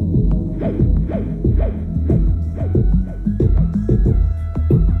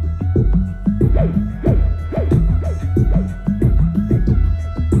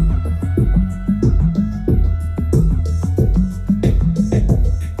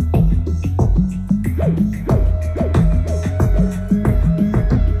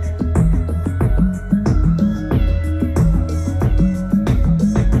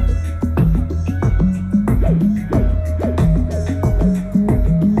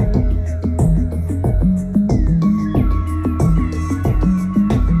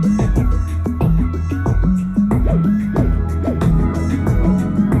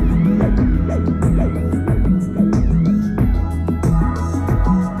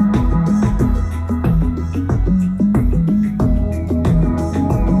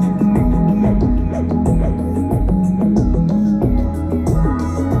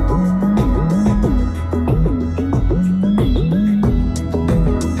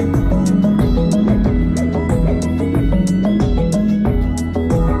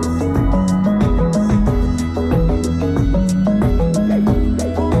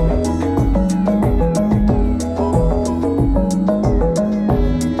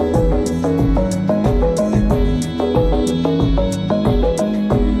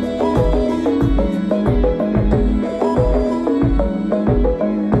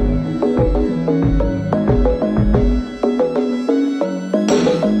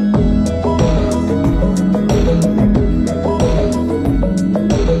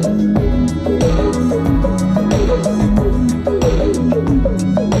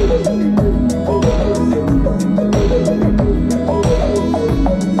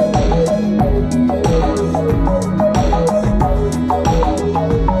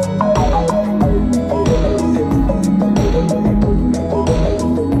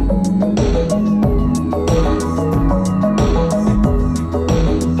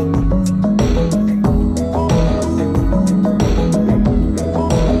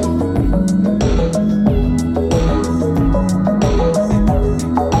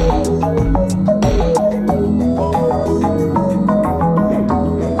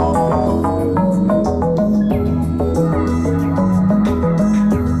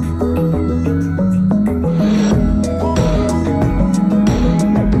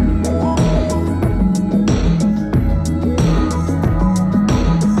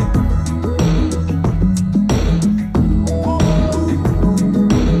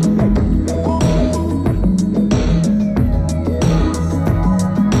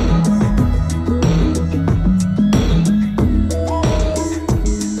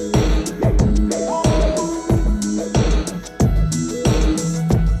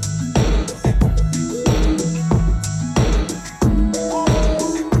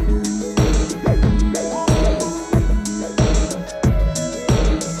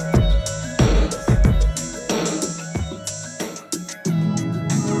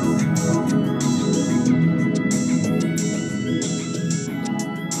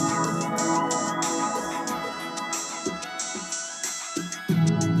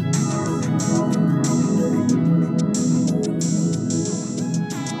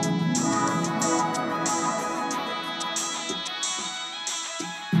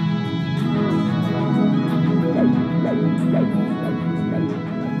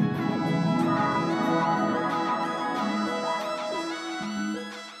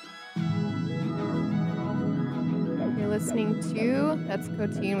 That's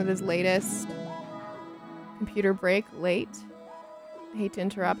Coteen with his latest Computer Break, Late. I hate to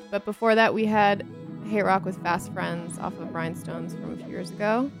interrupt, but before that we had Hate Rock with Fast Friends off of Rhinestones from a few years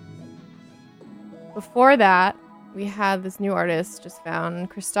ago. Before that, we had this new artist just found,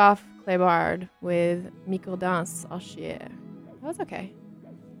 Christophe Clébard with Michael Dance Alchier. That was okay.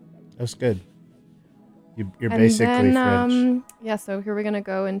 That's good. You're basically French. Yeah, so here we're going to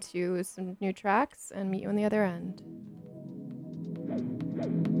go into some new tracks and meet you on the other end.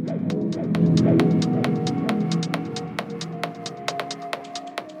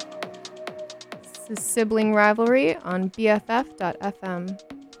 This is Sibling Rivalry on BFF.FM.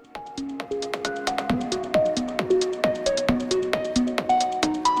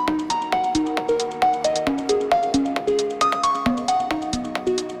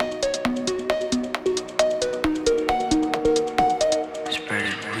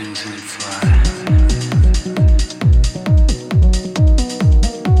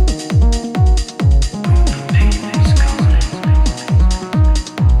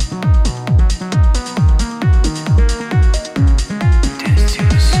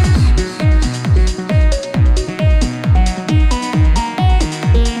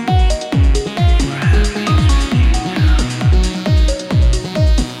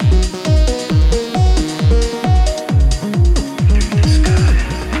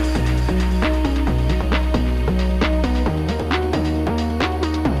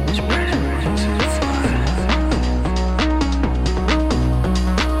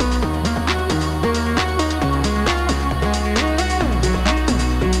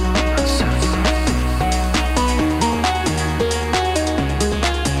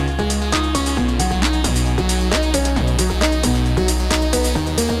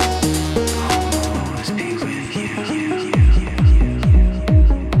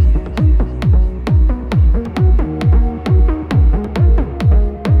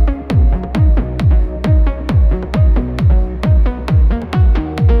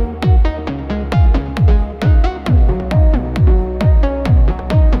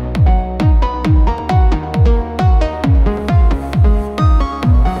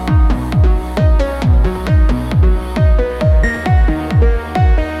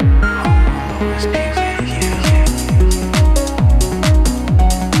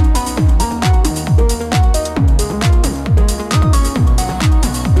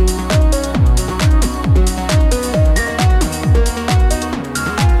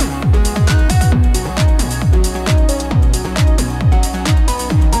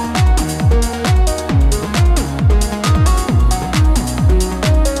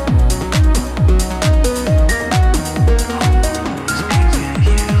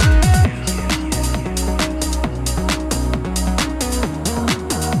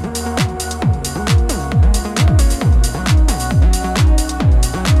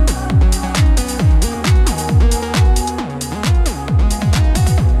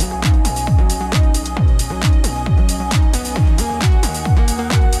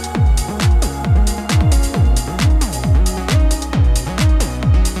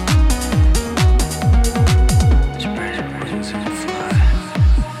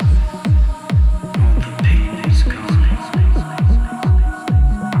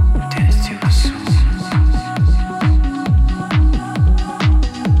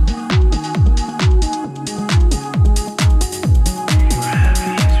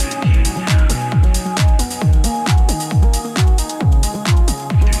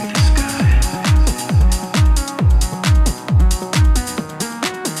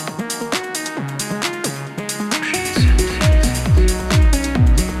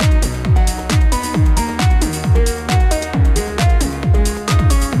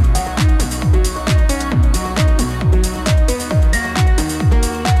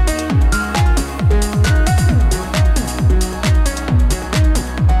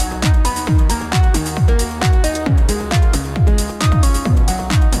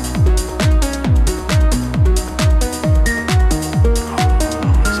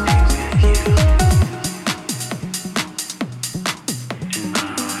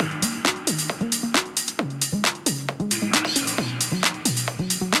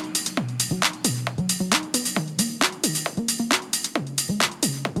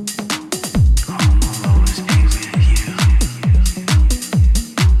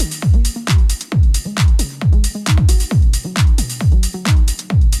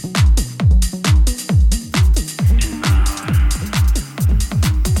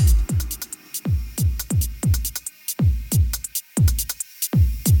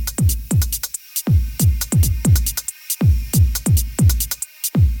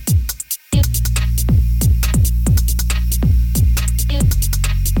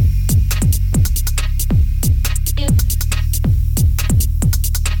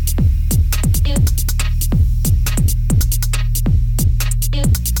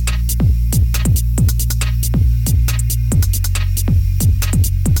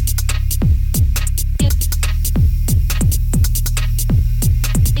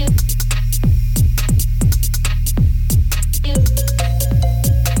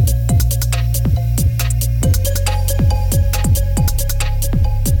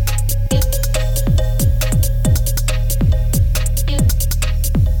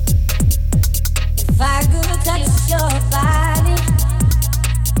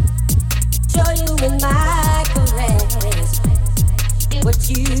 what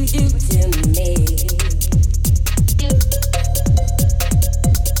you do to me.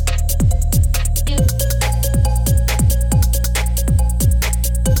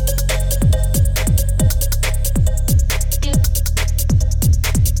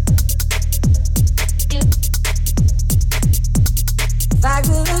 If I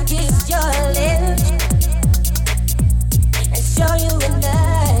could kiss your lips and show you in the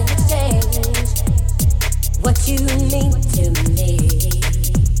exchange what you mean to me.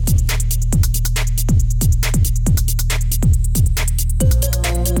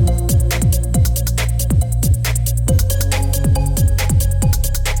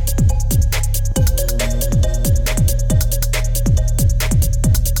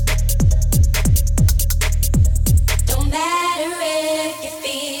 Don't matter if you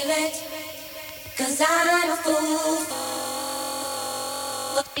feel it, 'cause I'm a fool for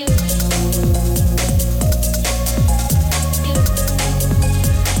you.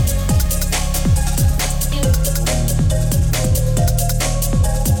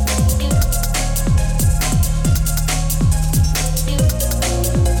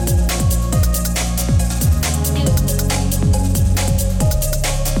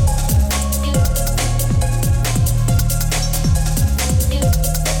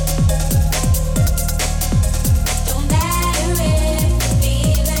 Don't matter if you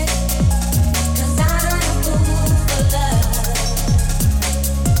feel it, 'cause I'm a fool for love.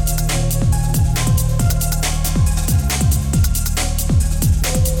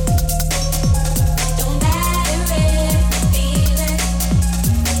 Don't matter if you feel it,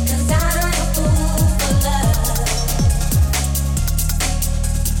 'cause I'm a fool for love.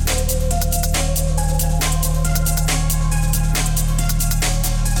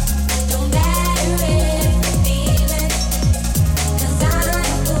 Don't matter if you feel it, 'cause I'm a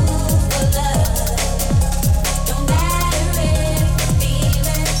fool for love. Don't matter if you feel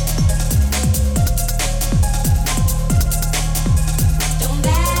it. Don't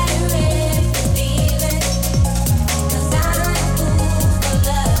matter if you feel it, 'cause I'm a fool for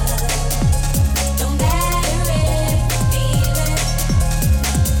love. Don't matter if you feel it.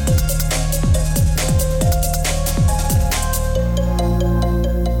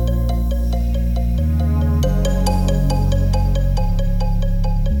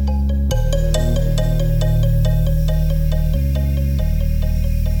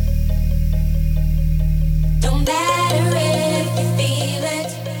 Don't matter if you feel it,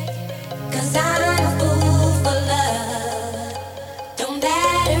 'cause I'm a fool for love. Don't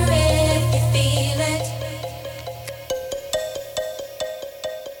matter if you feel it.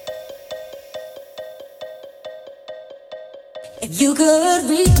 If you could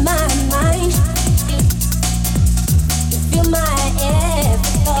read my mind, you feel my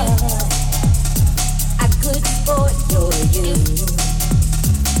every thought, I could spoil you.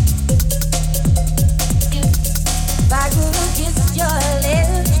 If I could kiss your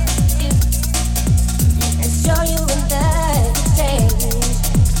lips and show you in the exchange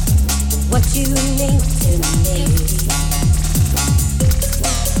what you mean to me.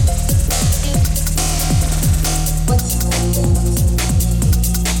 What you mean to me.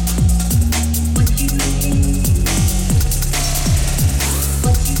 What you mean.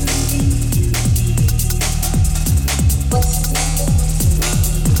 What you mean. What you mean.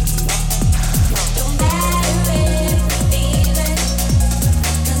 Don't matter if you feel it,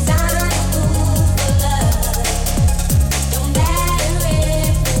 'cause I'm a fool for love. Don't matter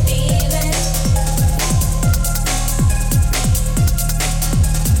if you feel it.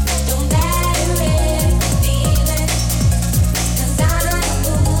 Don't matter if you feel it, 'cause I'm a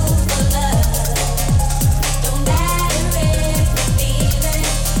fool for love. Don't matter if you feel it.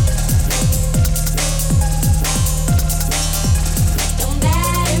 Don't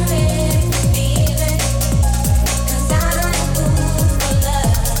matter if you feel it, 'cause I'm a fool for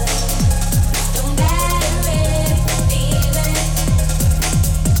love. Don't matter if you feel it.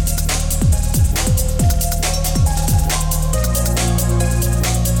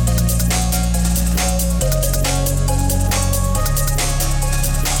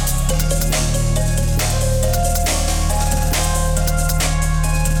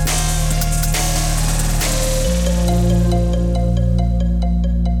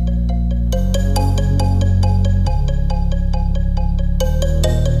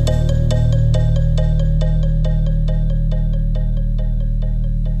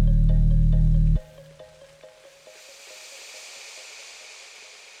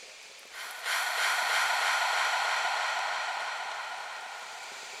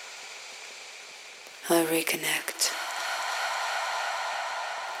 I reconnect.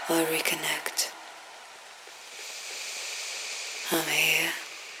 I reconnect. I'm here.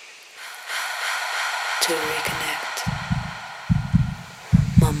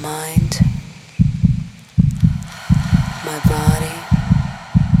 mind, my body,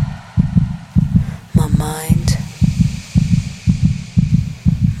 my mind,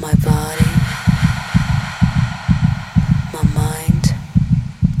 my body, my mind,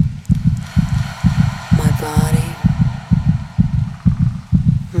 my body,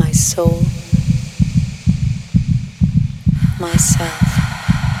 my soul, myself.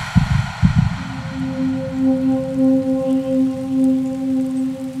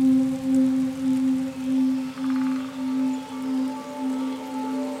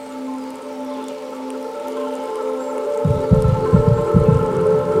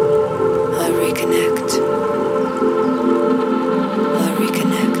 I reconnect. I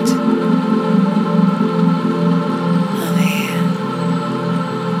reconnect. I'm here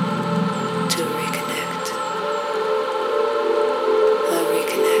to reconnect. I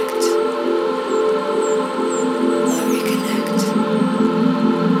reconnect. I reconnect.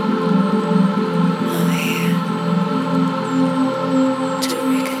 I'm here to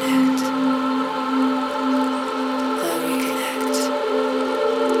reconnect. I reconnect.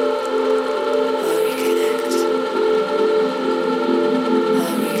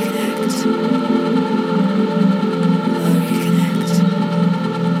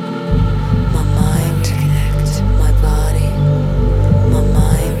 My mind, my body, my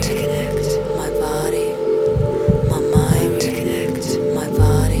mind, my body, my mind, my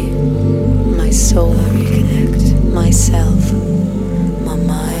body, my soul, myself, my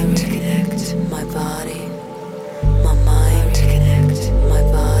mind, my body, my mind, my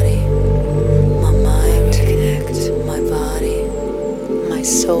body, my mind, my body, my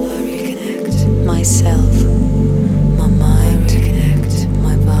soul, myself, my mind,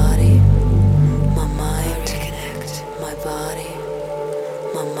 my body, my mind, my body,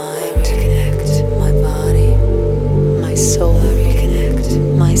 my mind, my body, my soul,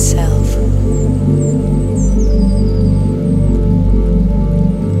 myself.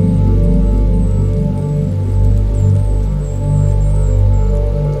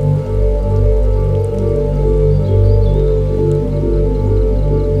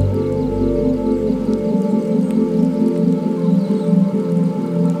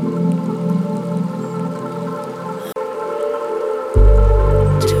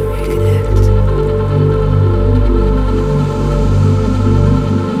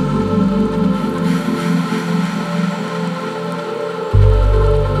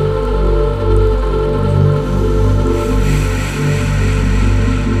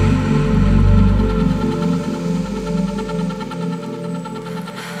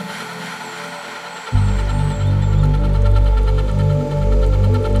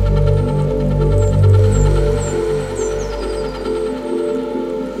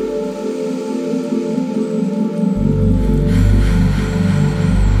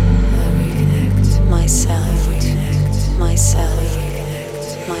 Myself, myself,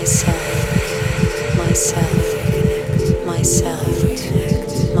 myself,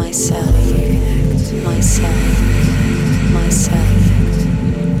 myself, myself, myself,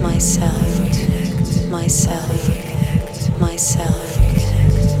 myself, myself, myself, myself,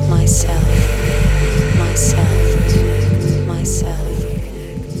 myself, myself, myself,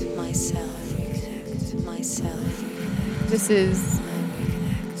 myself, myself. This is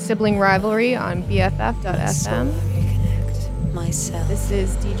Sibling Rivalry on BFF.FM. This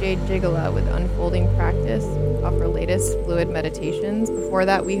is DJ Gigala with Unfolding Practice off her latest Fluid Meditations. Before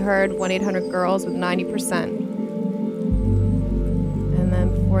that, we heard 1-800-Girls with 90%. And then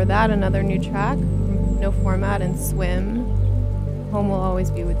before that, another new track from No Format and Swim. Home Will Always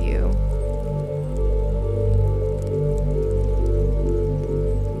Be With You.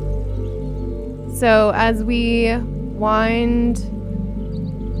 So as we wind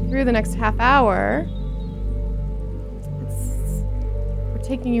through the next half hour, we're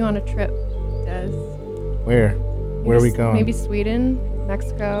taking you on a trip, Des. Where? Where are we going? Maybe Sweden,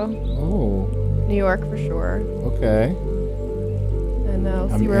 Mexico. Oh. New York for sure. Okay. And we'll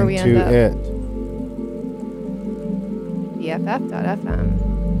see I'm where we end into up. it. BFF.FM.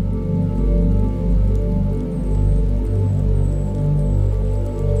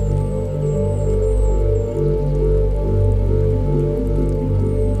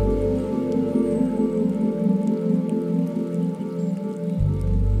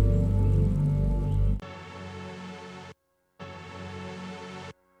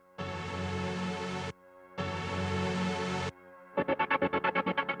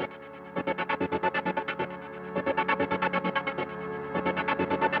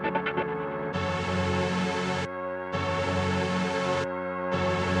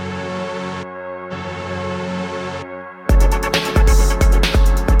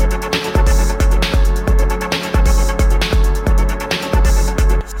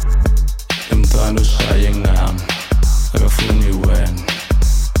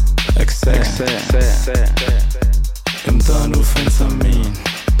 Então no pensamento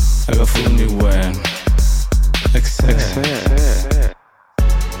agafuni wen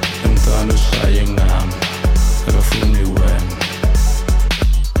Então no sayang nam agafuni wen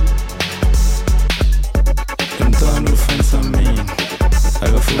Então no pensamento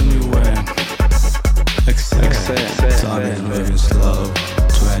agafuni wen Time is moving slow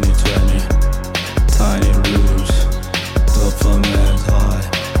 2020 Tiny rooms Dopamine high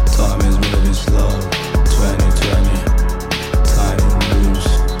Time is moving slow 2020 Tiny rooms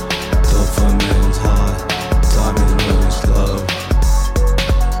Dopamine high Time is moving slow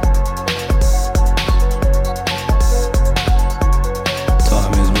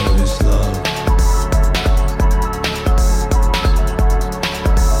Time is moving slow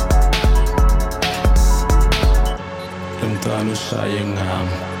Então no sayang nam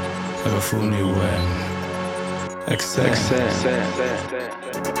agafuni wen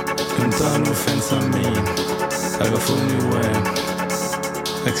Então no pensamento agafuni wen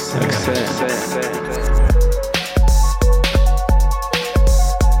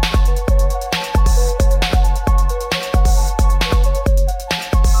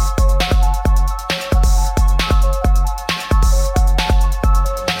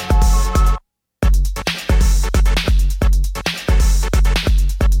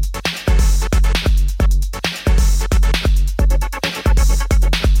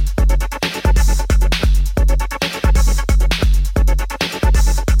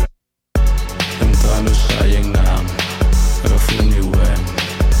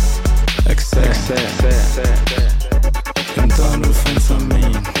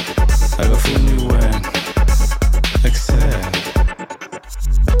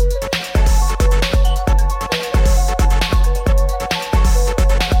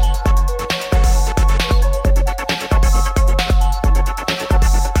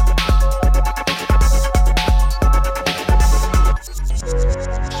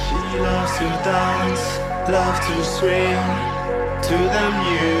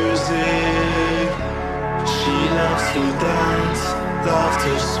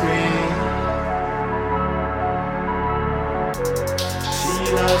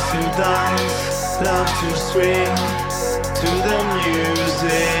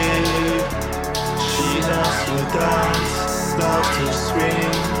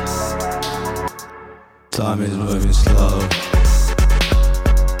Time is moving slow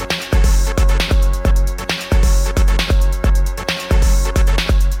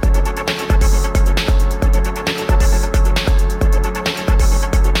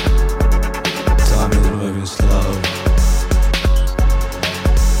Time is moving slow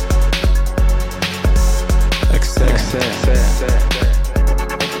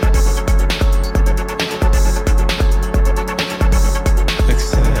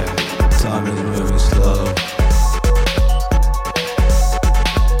Time is moving slow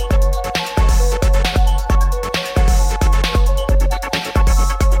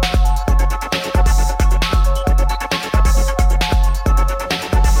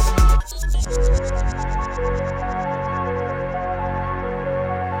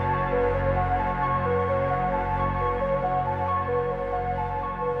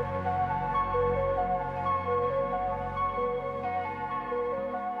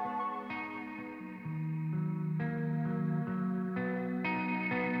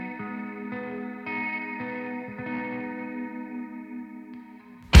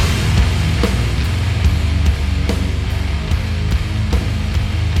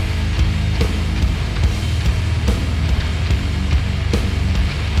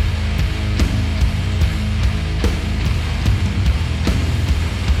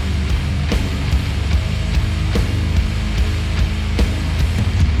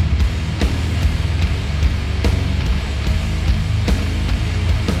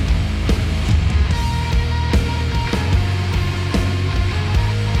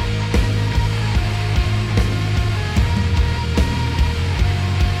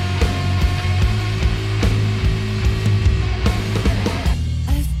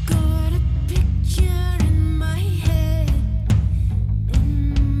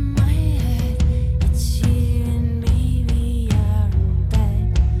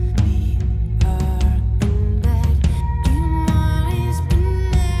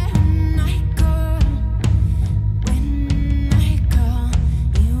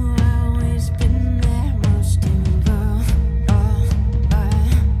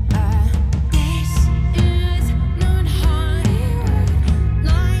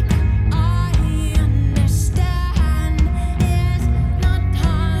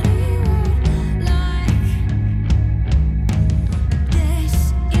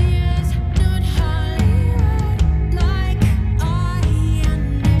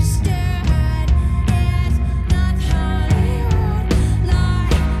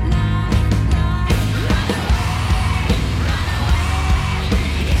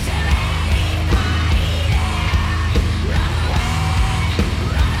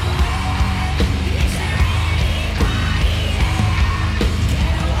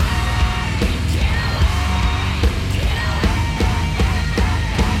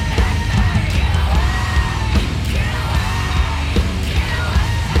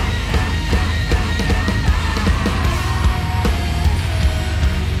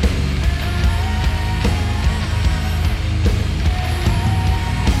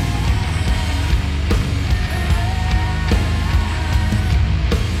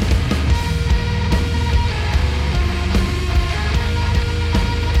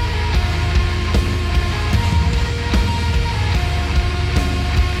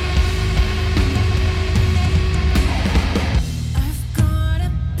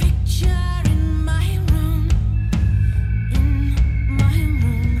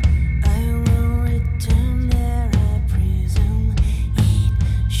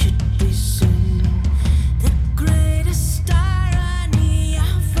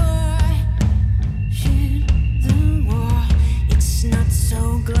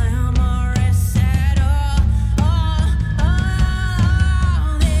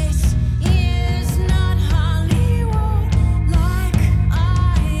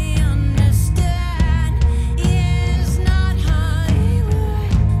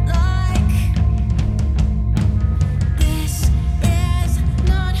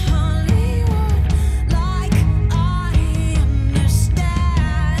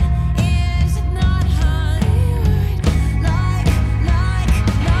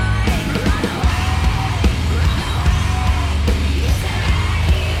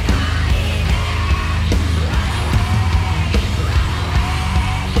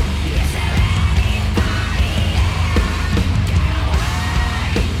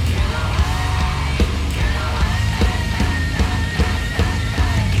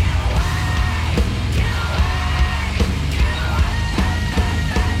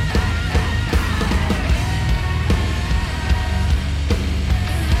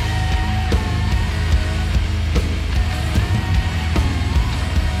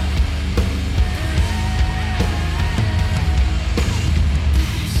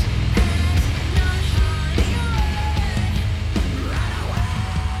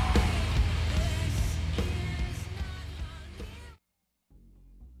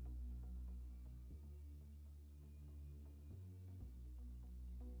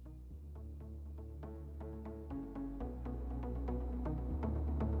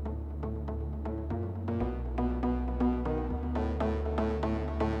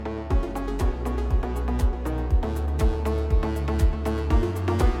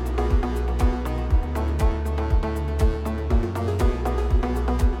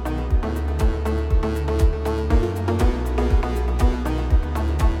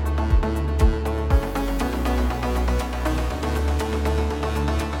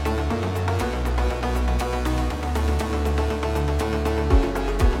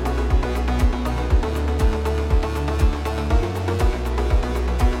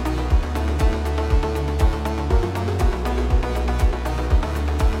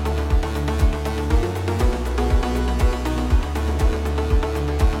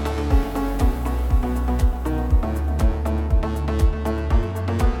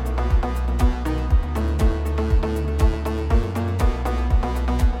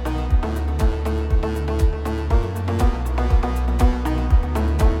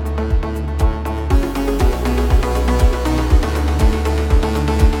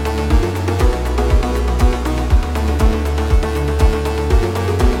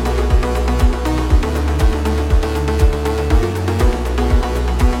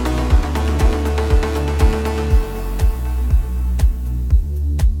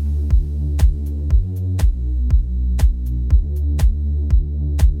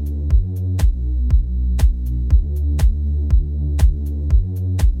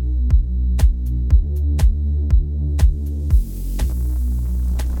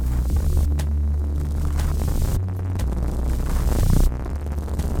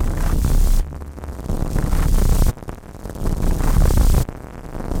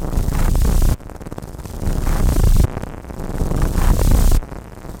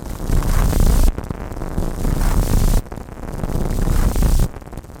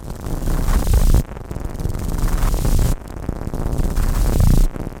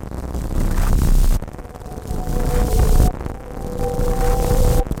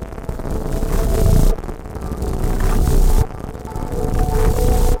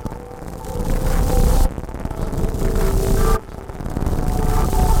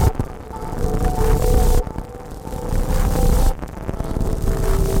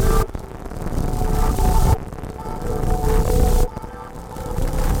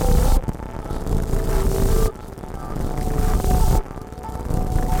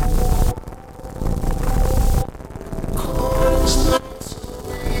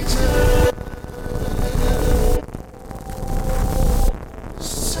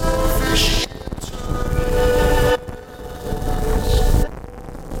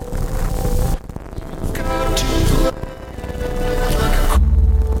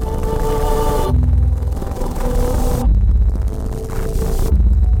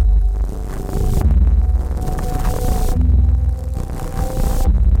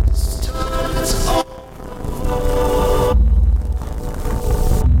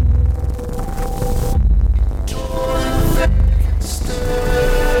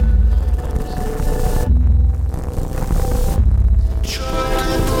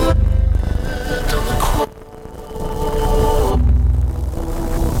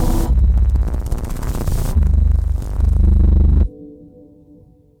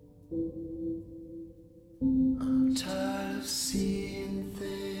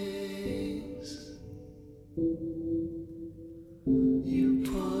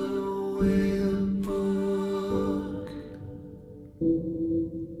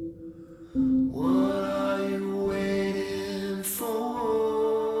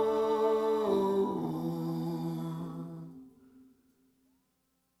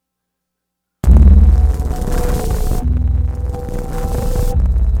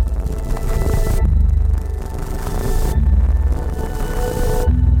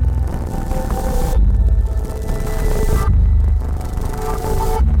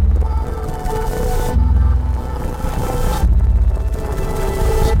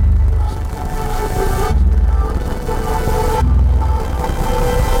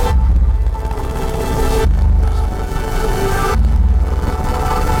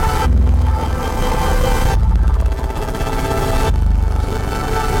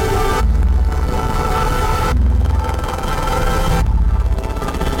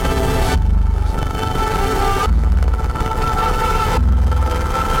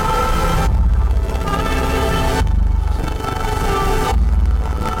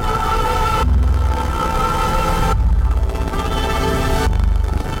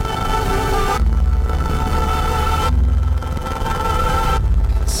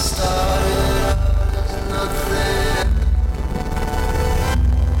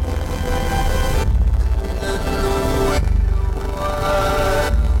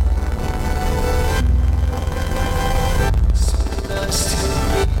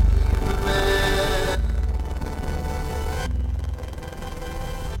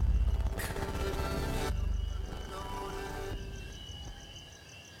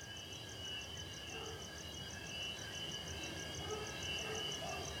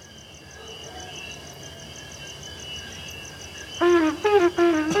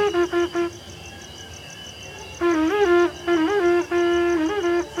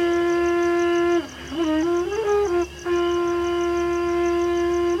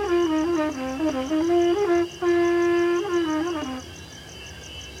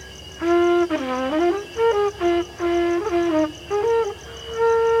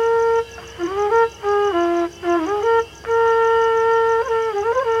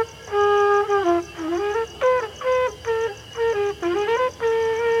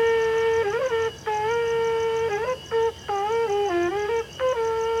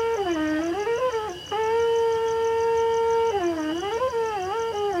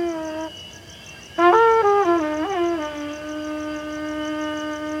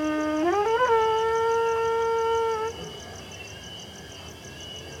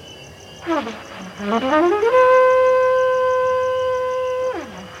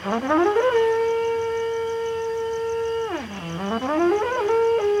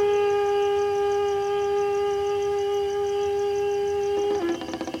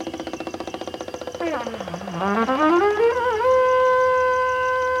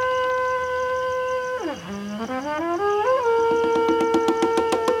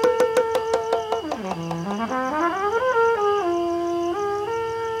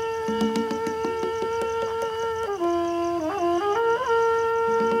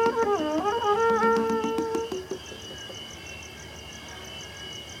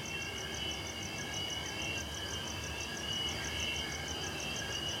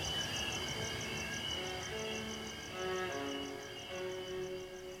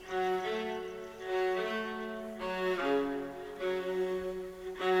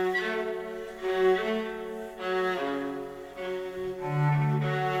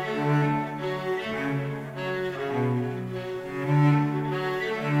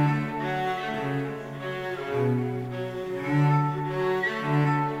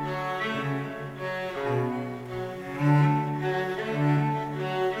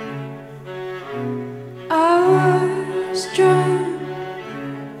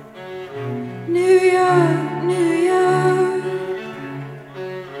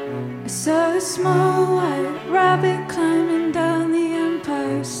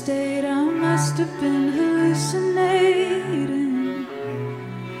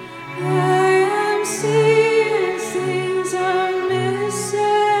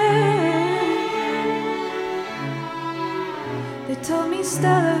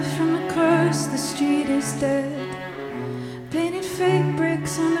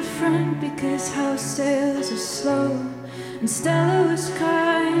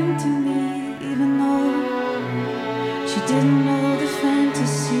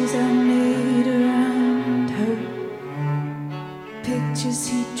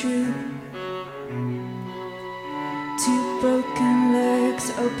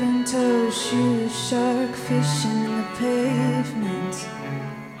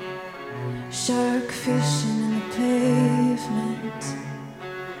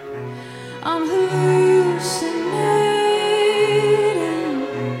I'm hallucinating.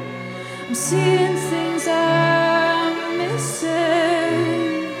 I'm seeing things I'm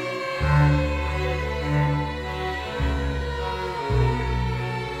missing.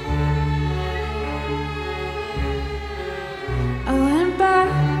 I went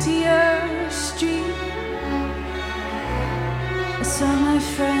back to your street. I saw my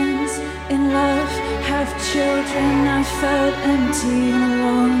friends in love have children. I felt empty and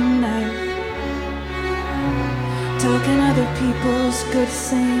alone night. Talking other people's good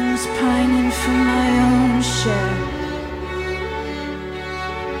things, pining for my own share.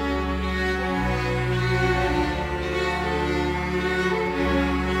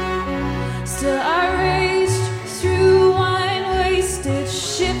 Still I raced through wine wasted,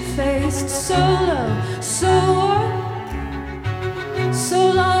 shit-faced, solo, so what?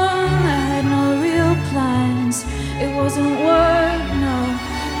 So long I had no real plans. It wasn't work, no,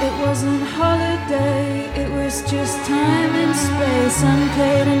 it wasn't holiday. It was just time and space,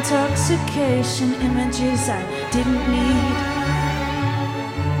 unpaid intoxication, images I didn't need.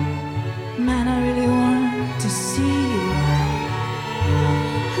 Man, I really want to see you.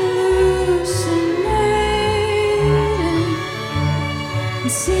 Hallucinating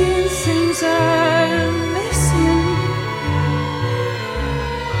and seeing things I'm missing.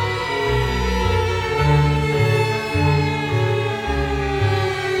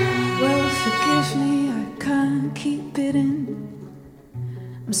 Well, forgive me, I can't keep it in.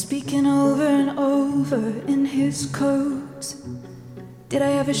 I'm speaking over and over in his codes. Did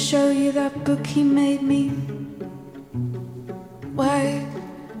I ever show you that book he made me? White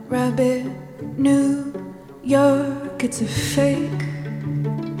Rabbit, New York, it's a fake.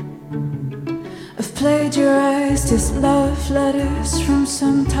 I've plagiarized his love letters from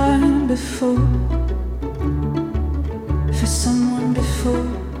some time before. For someone before.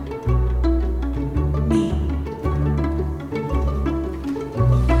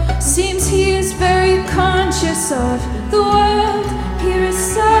 Seems he is very conscious of the world. He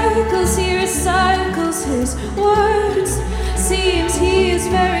recycles his words. Seems he is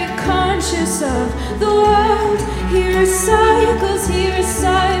very conscious of the world. He recycles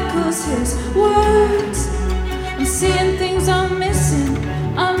his words. I'm seeing things I'm missing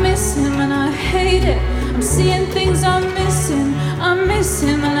and I hate it. I'm seeing things I'm missing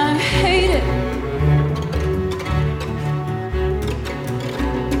and I hate it.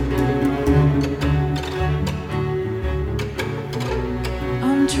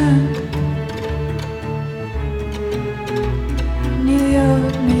 Drunk. New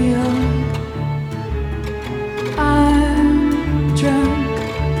York, New York. I'm drunk.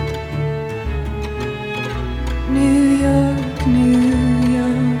 New York, New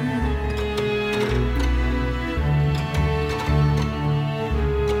York.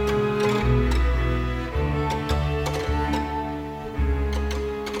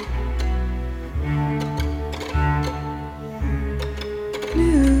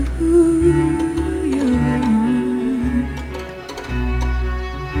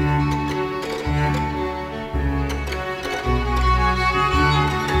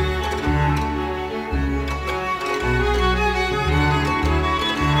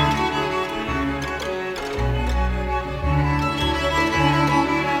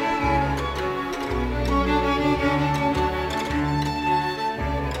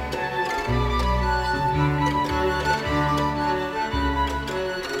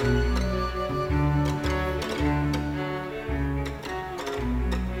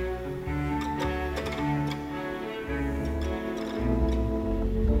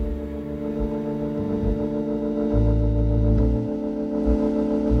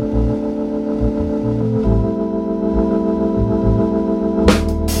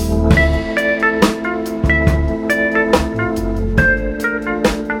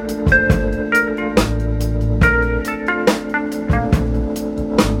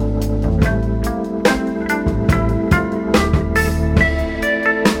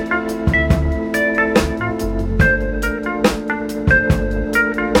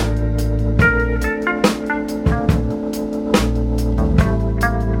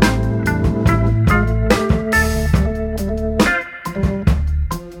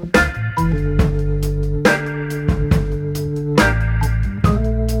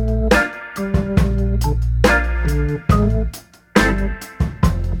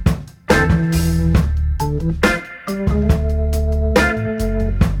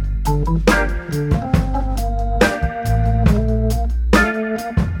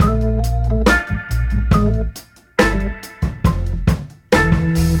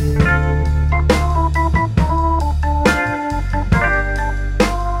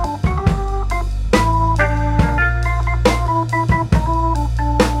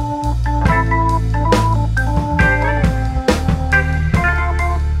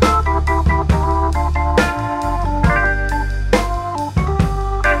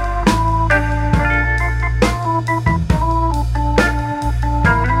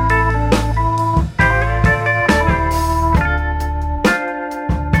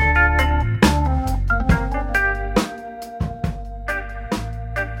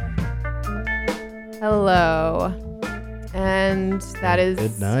 Hello. And that is...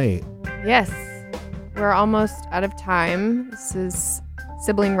 Good night. Yes. We're almost out of time. This is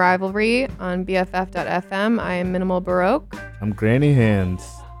Sibling Rivalry on BFF.FM. I am Minimal Baroque. I'm Granny Hands.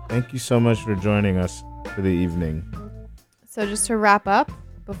 Thank you so much for joining us for the evening. So just to wrap up,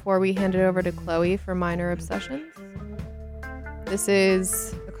 before we hand it over to Chloe for Minor Obsessions, this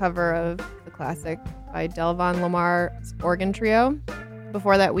is a cover of the classic by Delvon Lamar's Organ Trio.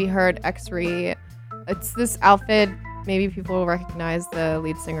 Before that, we heard X-Ray. It's this outfit. Maybe people will recognize the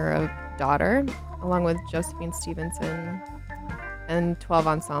lead singer of Daughter, along with Josephine Stevenson and 12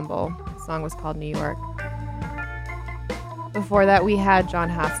 Ensemble. The song was called New York. Before that, we had John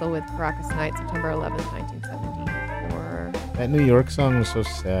Hassel with Caracas Night, September 11th, 1974. That New York song was so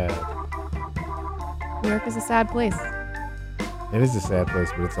sad. New York is a sad place. It is a sad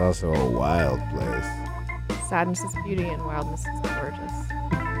place, but it's also a wild place. Sadness is beauty and wildness is gorgeous.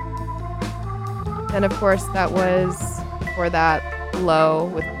 And of course, that was before that Low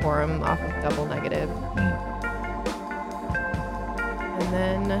with Quorum off of Double Negative. And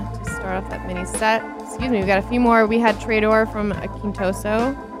then to start off that mini set, we got a few more. We had Trador from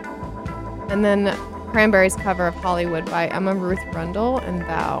Akintoso. And then Cranberries cover of Hollywood by Emma Ruth Rundle and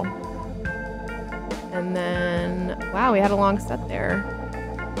Thou. And then, wow, we had a long set there.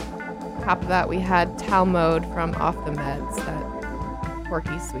 On top of that, we had Talmud from Off the Meds, that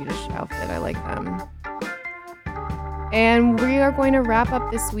quirky Swedish outfit. I like them. And we are going to wrap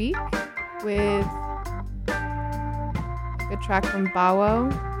up this week with a good track from Bawo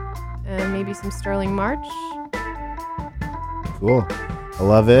and maybe some Sterling March. Cool. I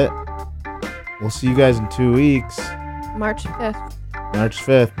love it. We'll see you guys in 2 weeks. March 5th. March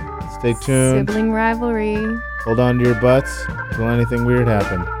 5th. Stay tuned. Sibling Rivalry. Hold on to your butts till anything weird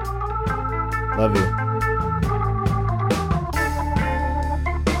happens. Love you.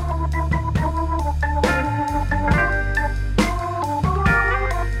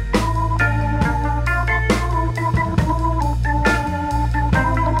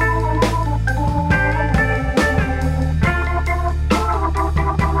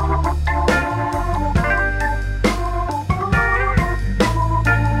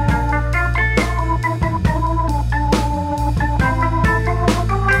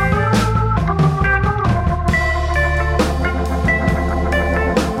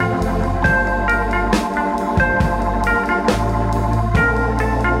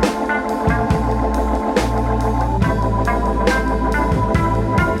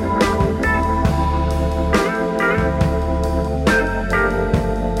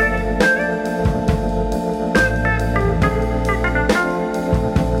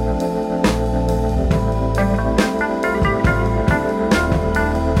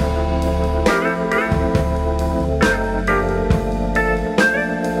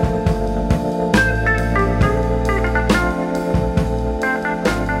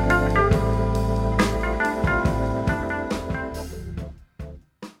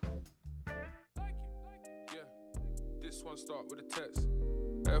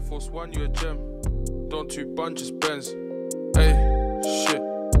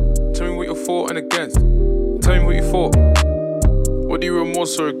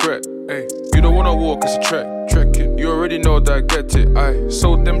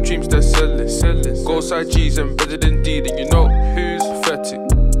 G's embedded in D, then you know who's pathetic.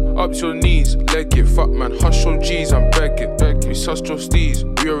 Up to your knees, leg it, fuck man, hush your G's, I'm begging. We sussed your steez,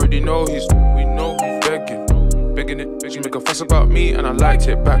 we already know he's begging. Begging it, she make a fuss about me and I liked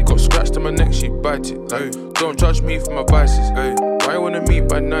it. Back got scratched on my neck, she bite it. Like, don't judge me for my vices. Why you wanna meet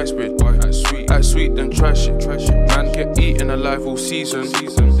by nice bitch? Act sweet, then trash it. Man get eaten alive all season.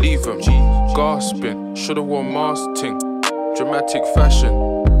 Leave them, gasping. Shoulda worn mask ting, dramatic fashion.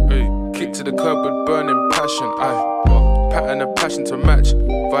 Kick to the curb with burning passion. Pattern of passion to match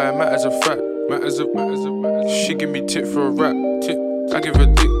via matters of fact. She give me tit for a rap. I give her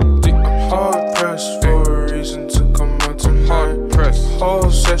dick. I'm hard pressed for a reason to come out tonight. Hard pressed. Whole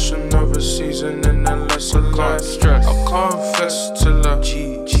session of a season and then less a life. Stress. I'll confess till I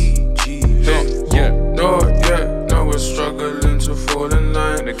now we're struggling to fall in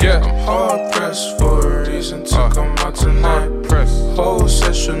line. I'm hard pressed for a reason to come out tonight. Whole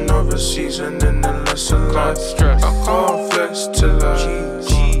session of a season and then less a life. I can't flex till I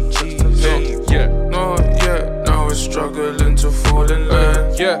now we're struggling to fall in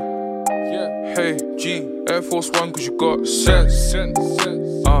line. Hey G, Air Force One cause you got sense.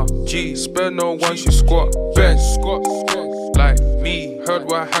 G, spare no one, she squat bench. Like me, heard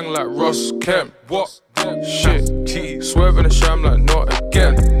where I hang like Ross Kemp. What? Shit, T, swerving a sham like not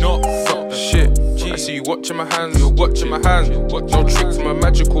again. Not fuck shit. I see you watching my hands, you're watching my hands. No trick from a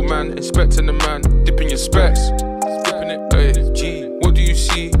magical man, inspecting the man, dipping your specs. Dipping it, ayy, G. What do you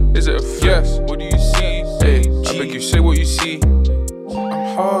see? Is it a yes? What do you see? Ayy, I beg you, say what you see.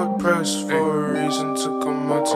 I'm hard pressed for a reason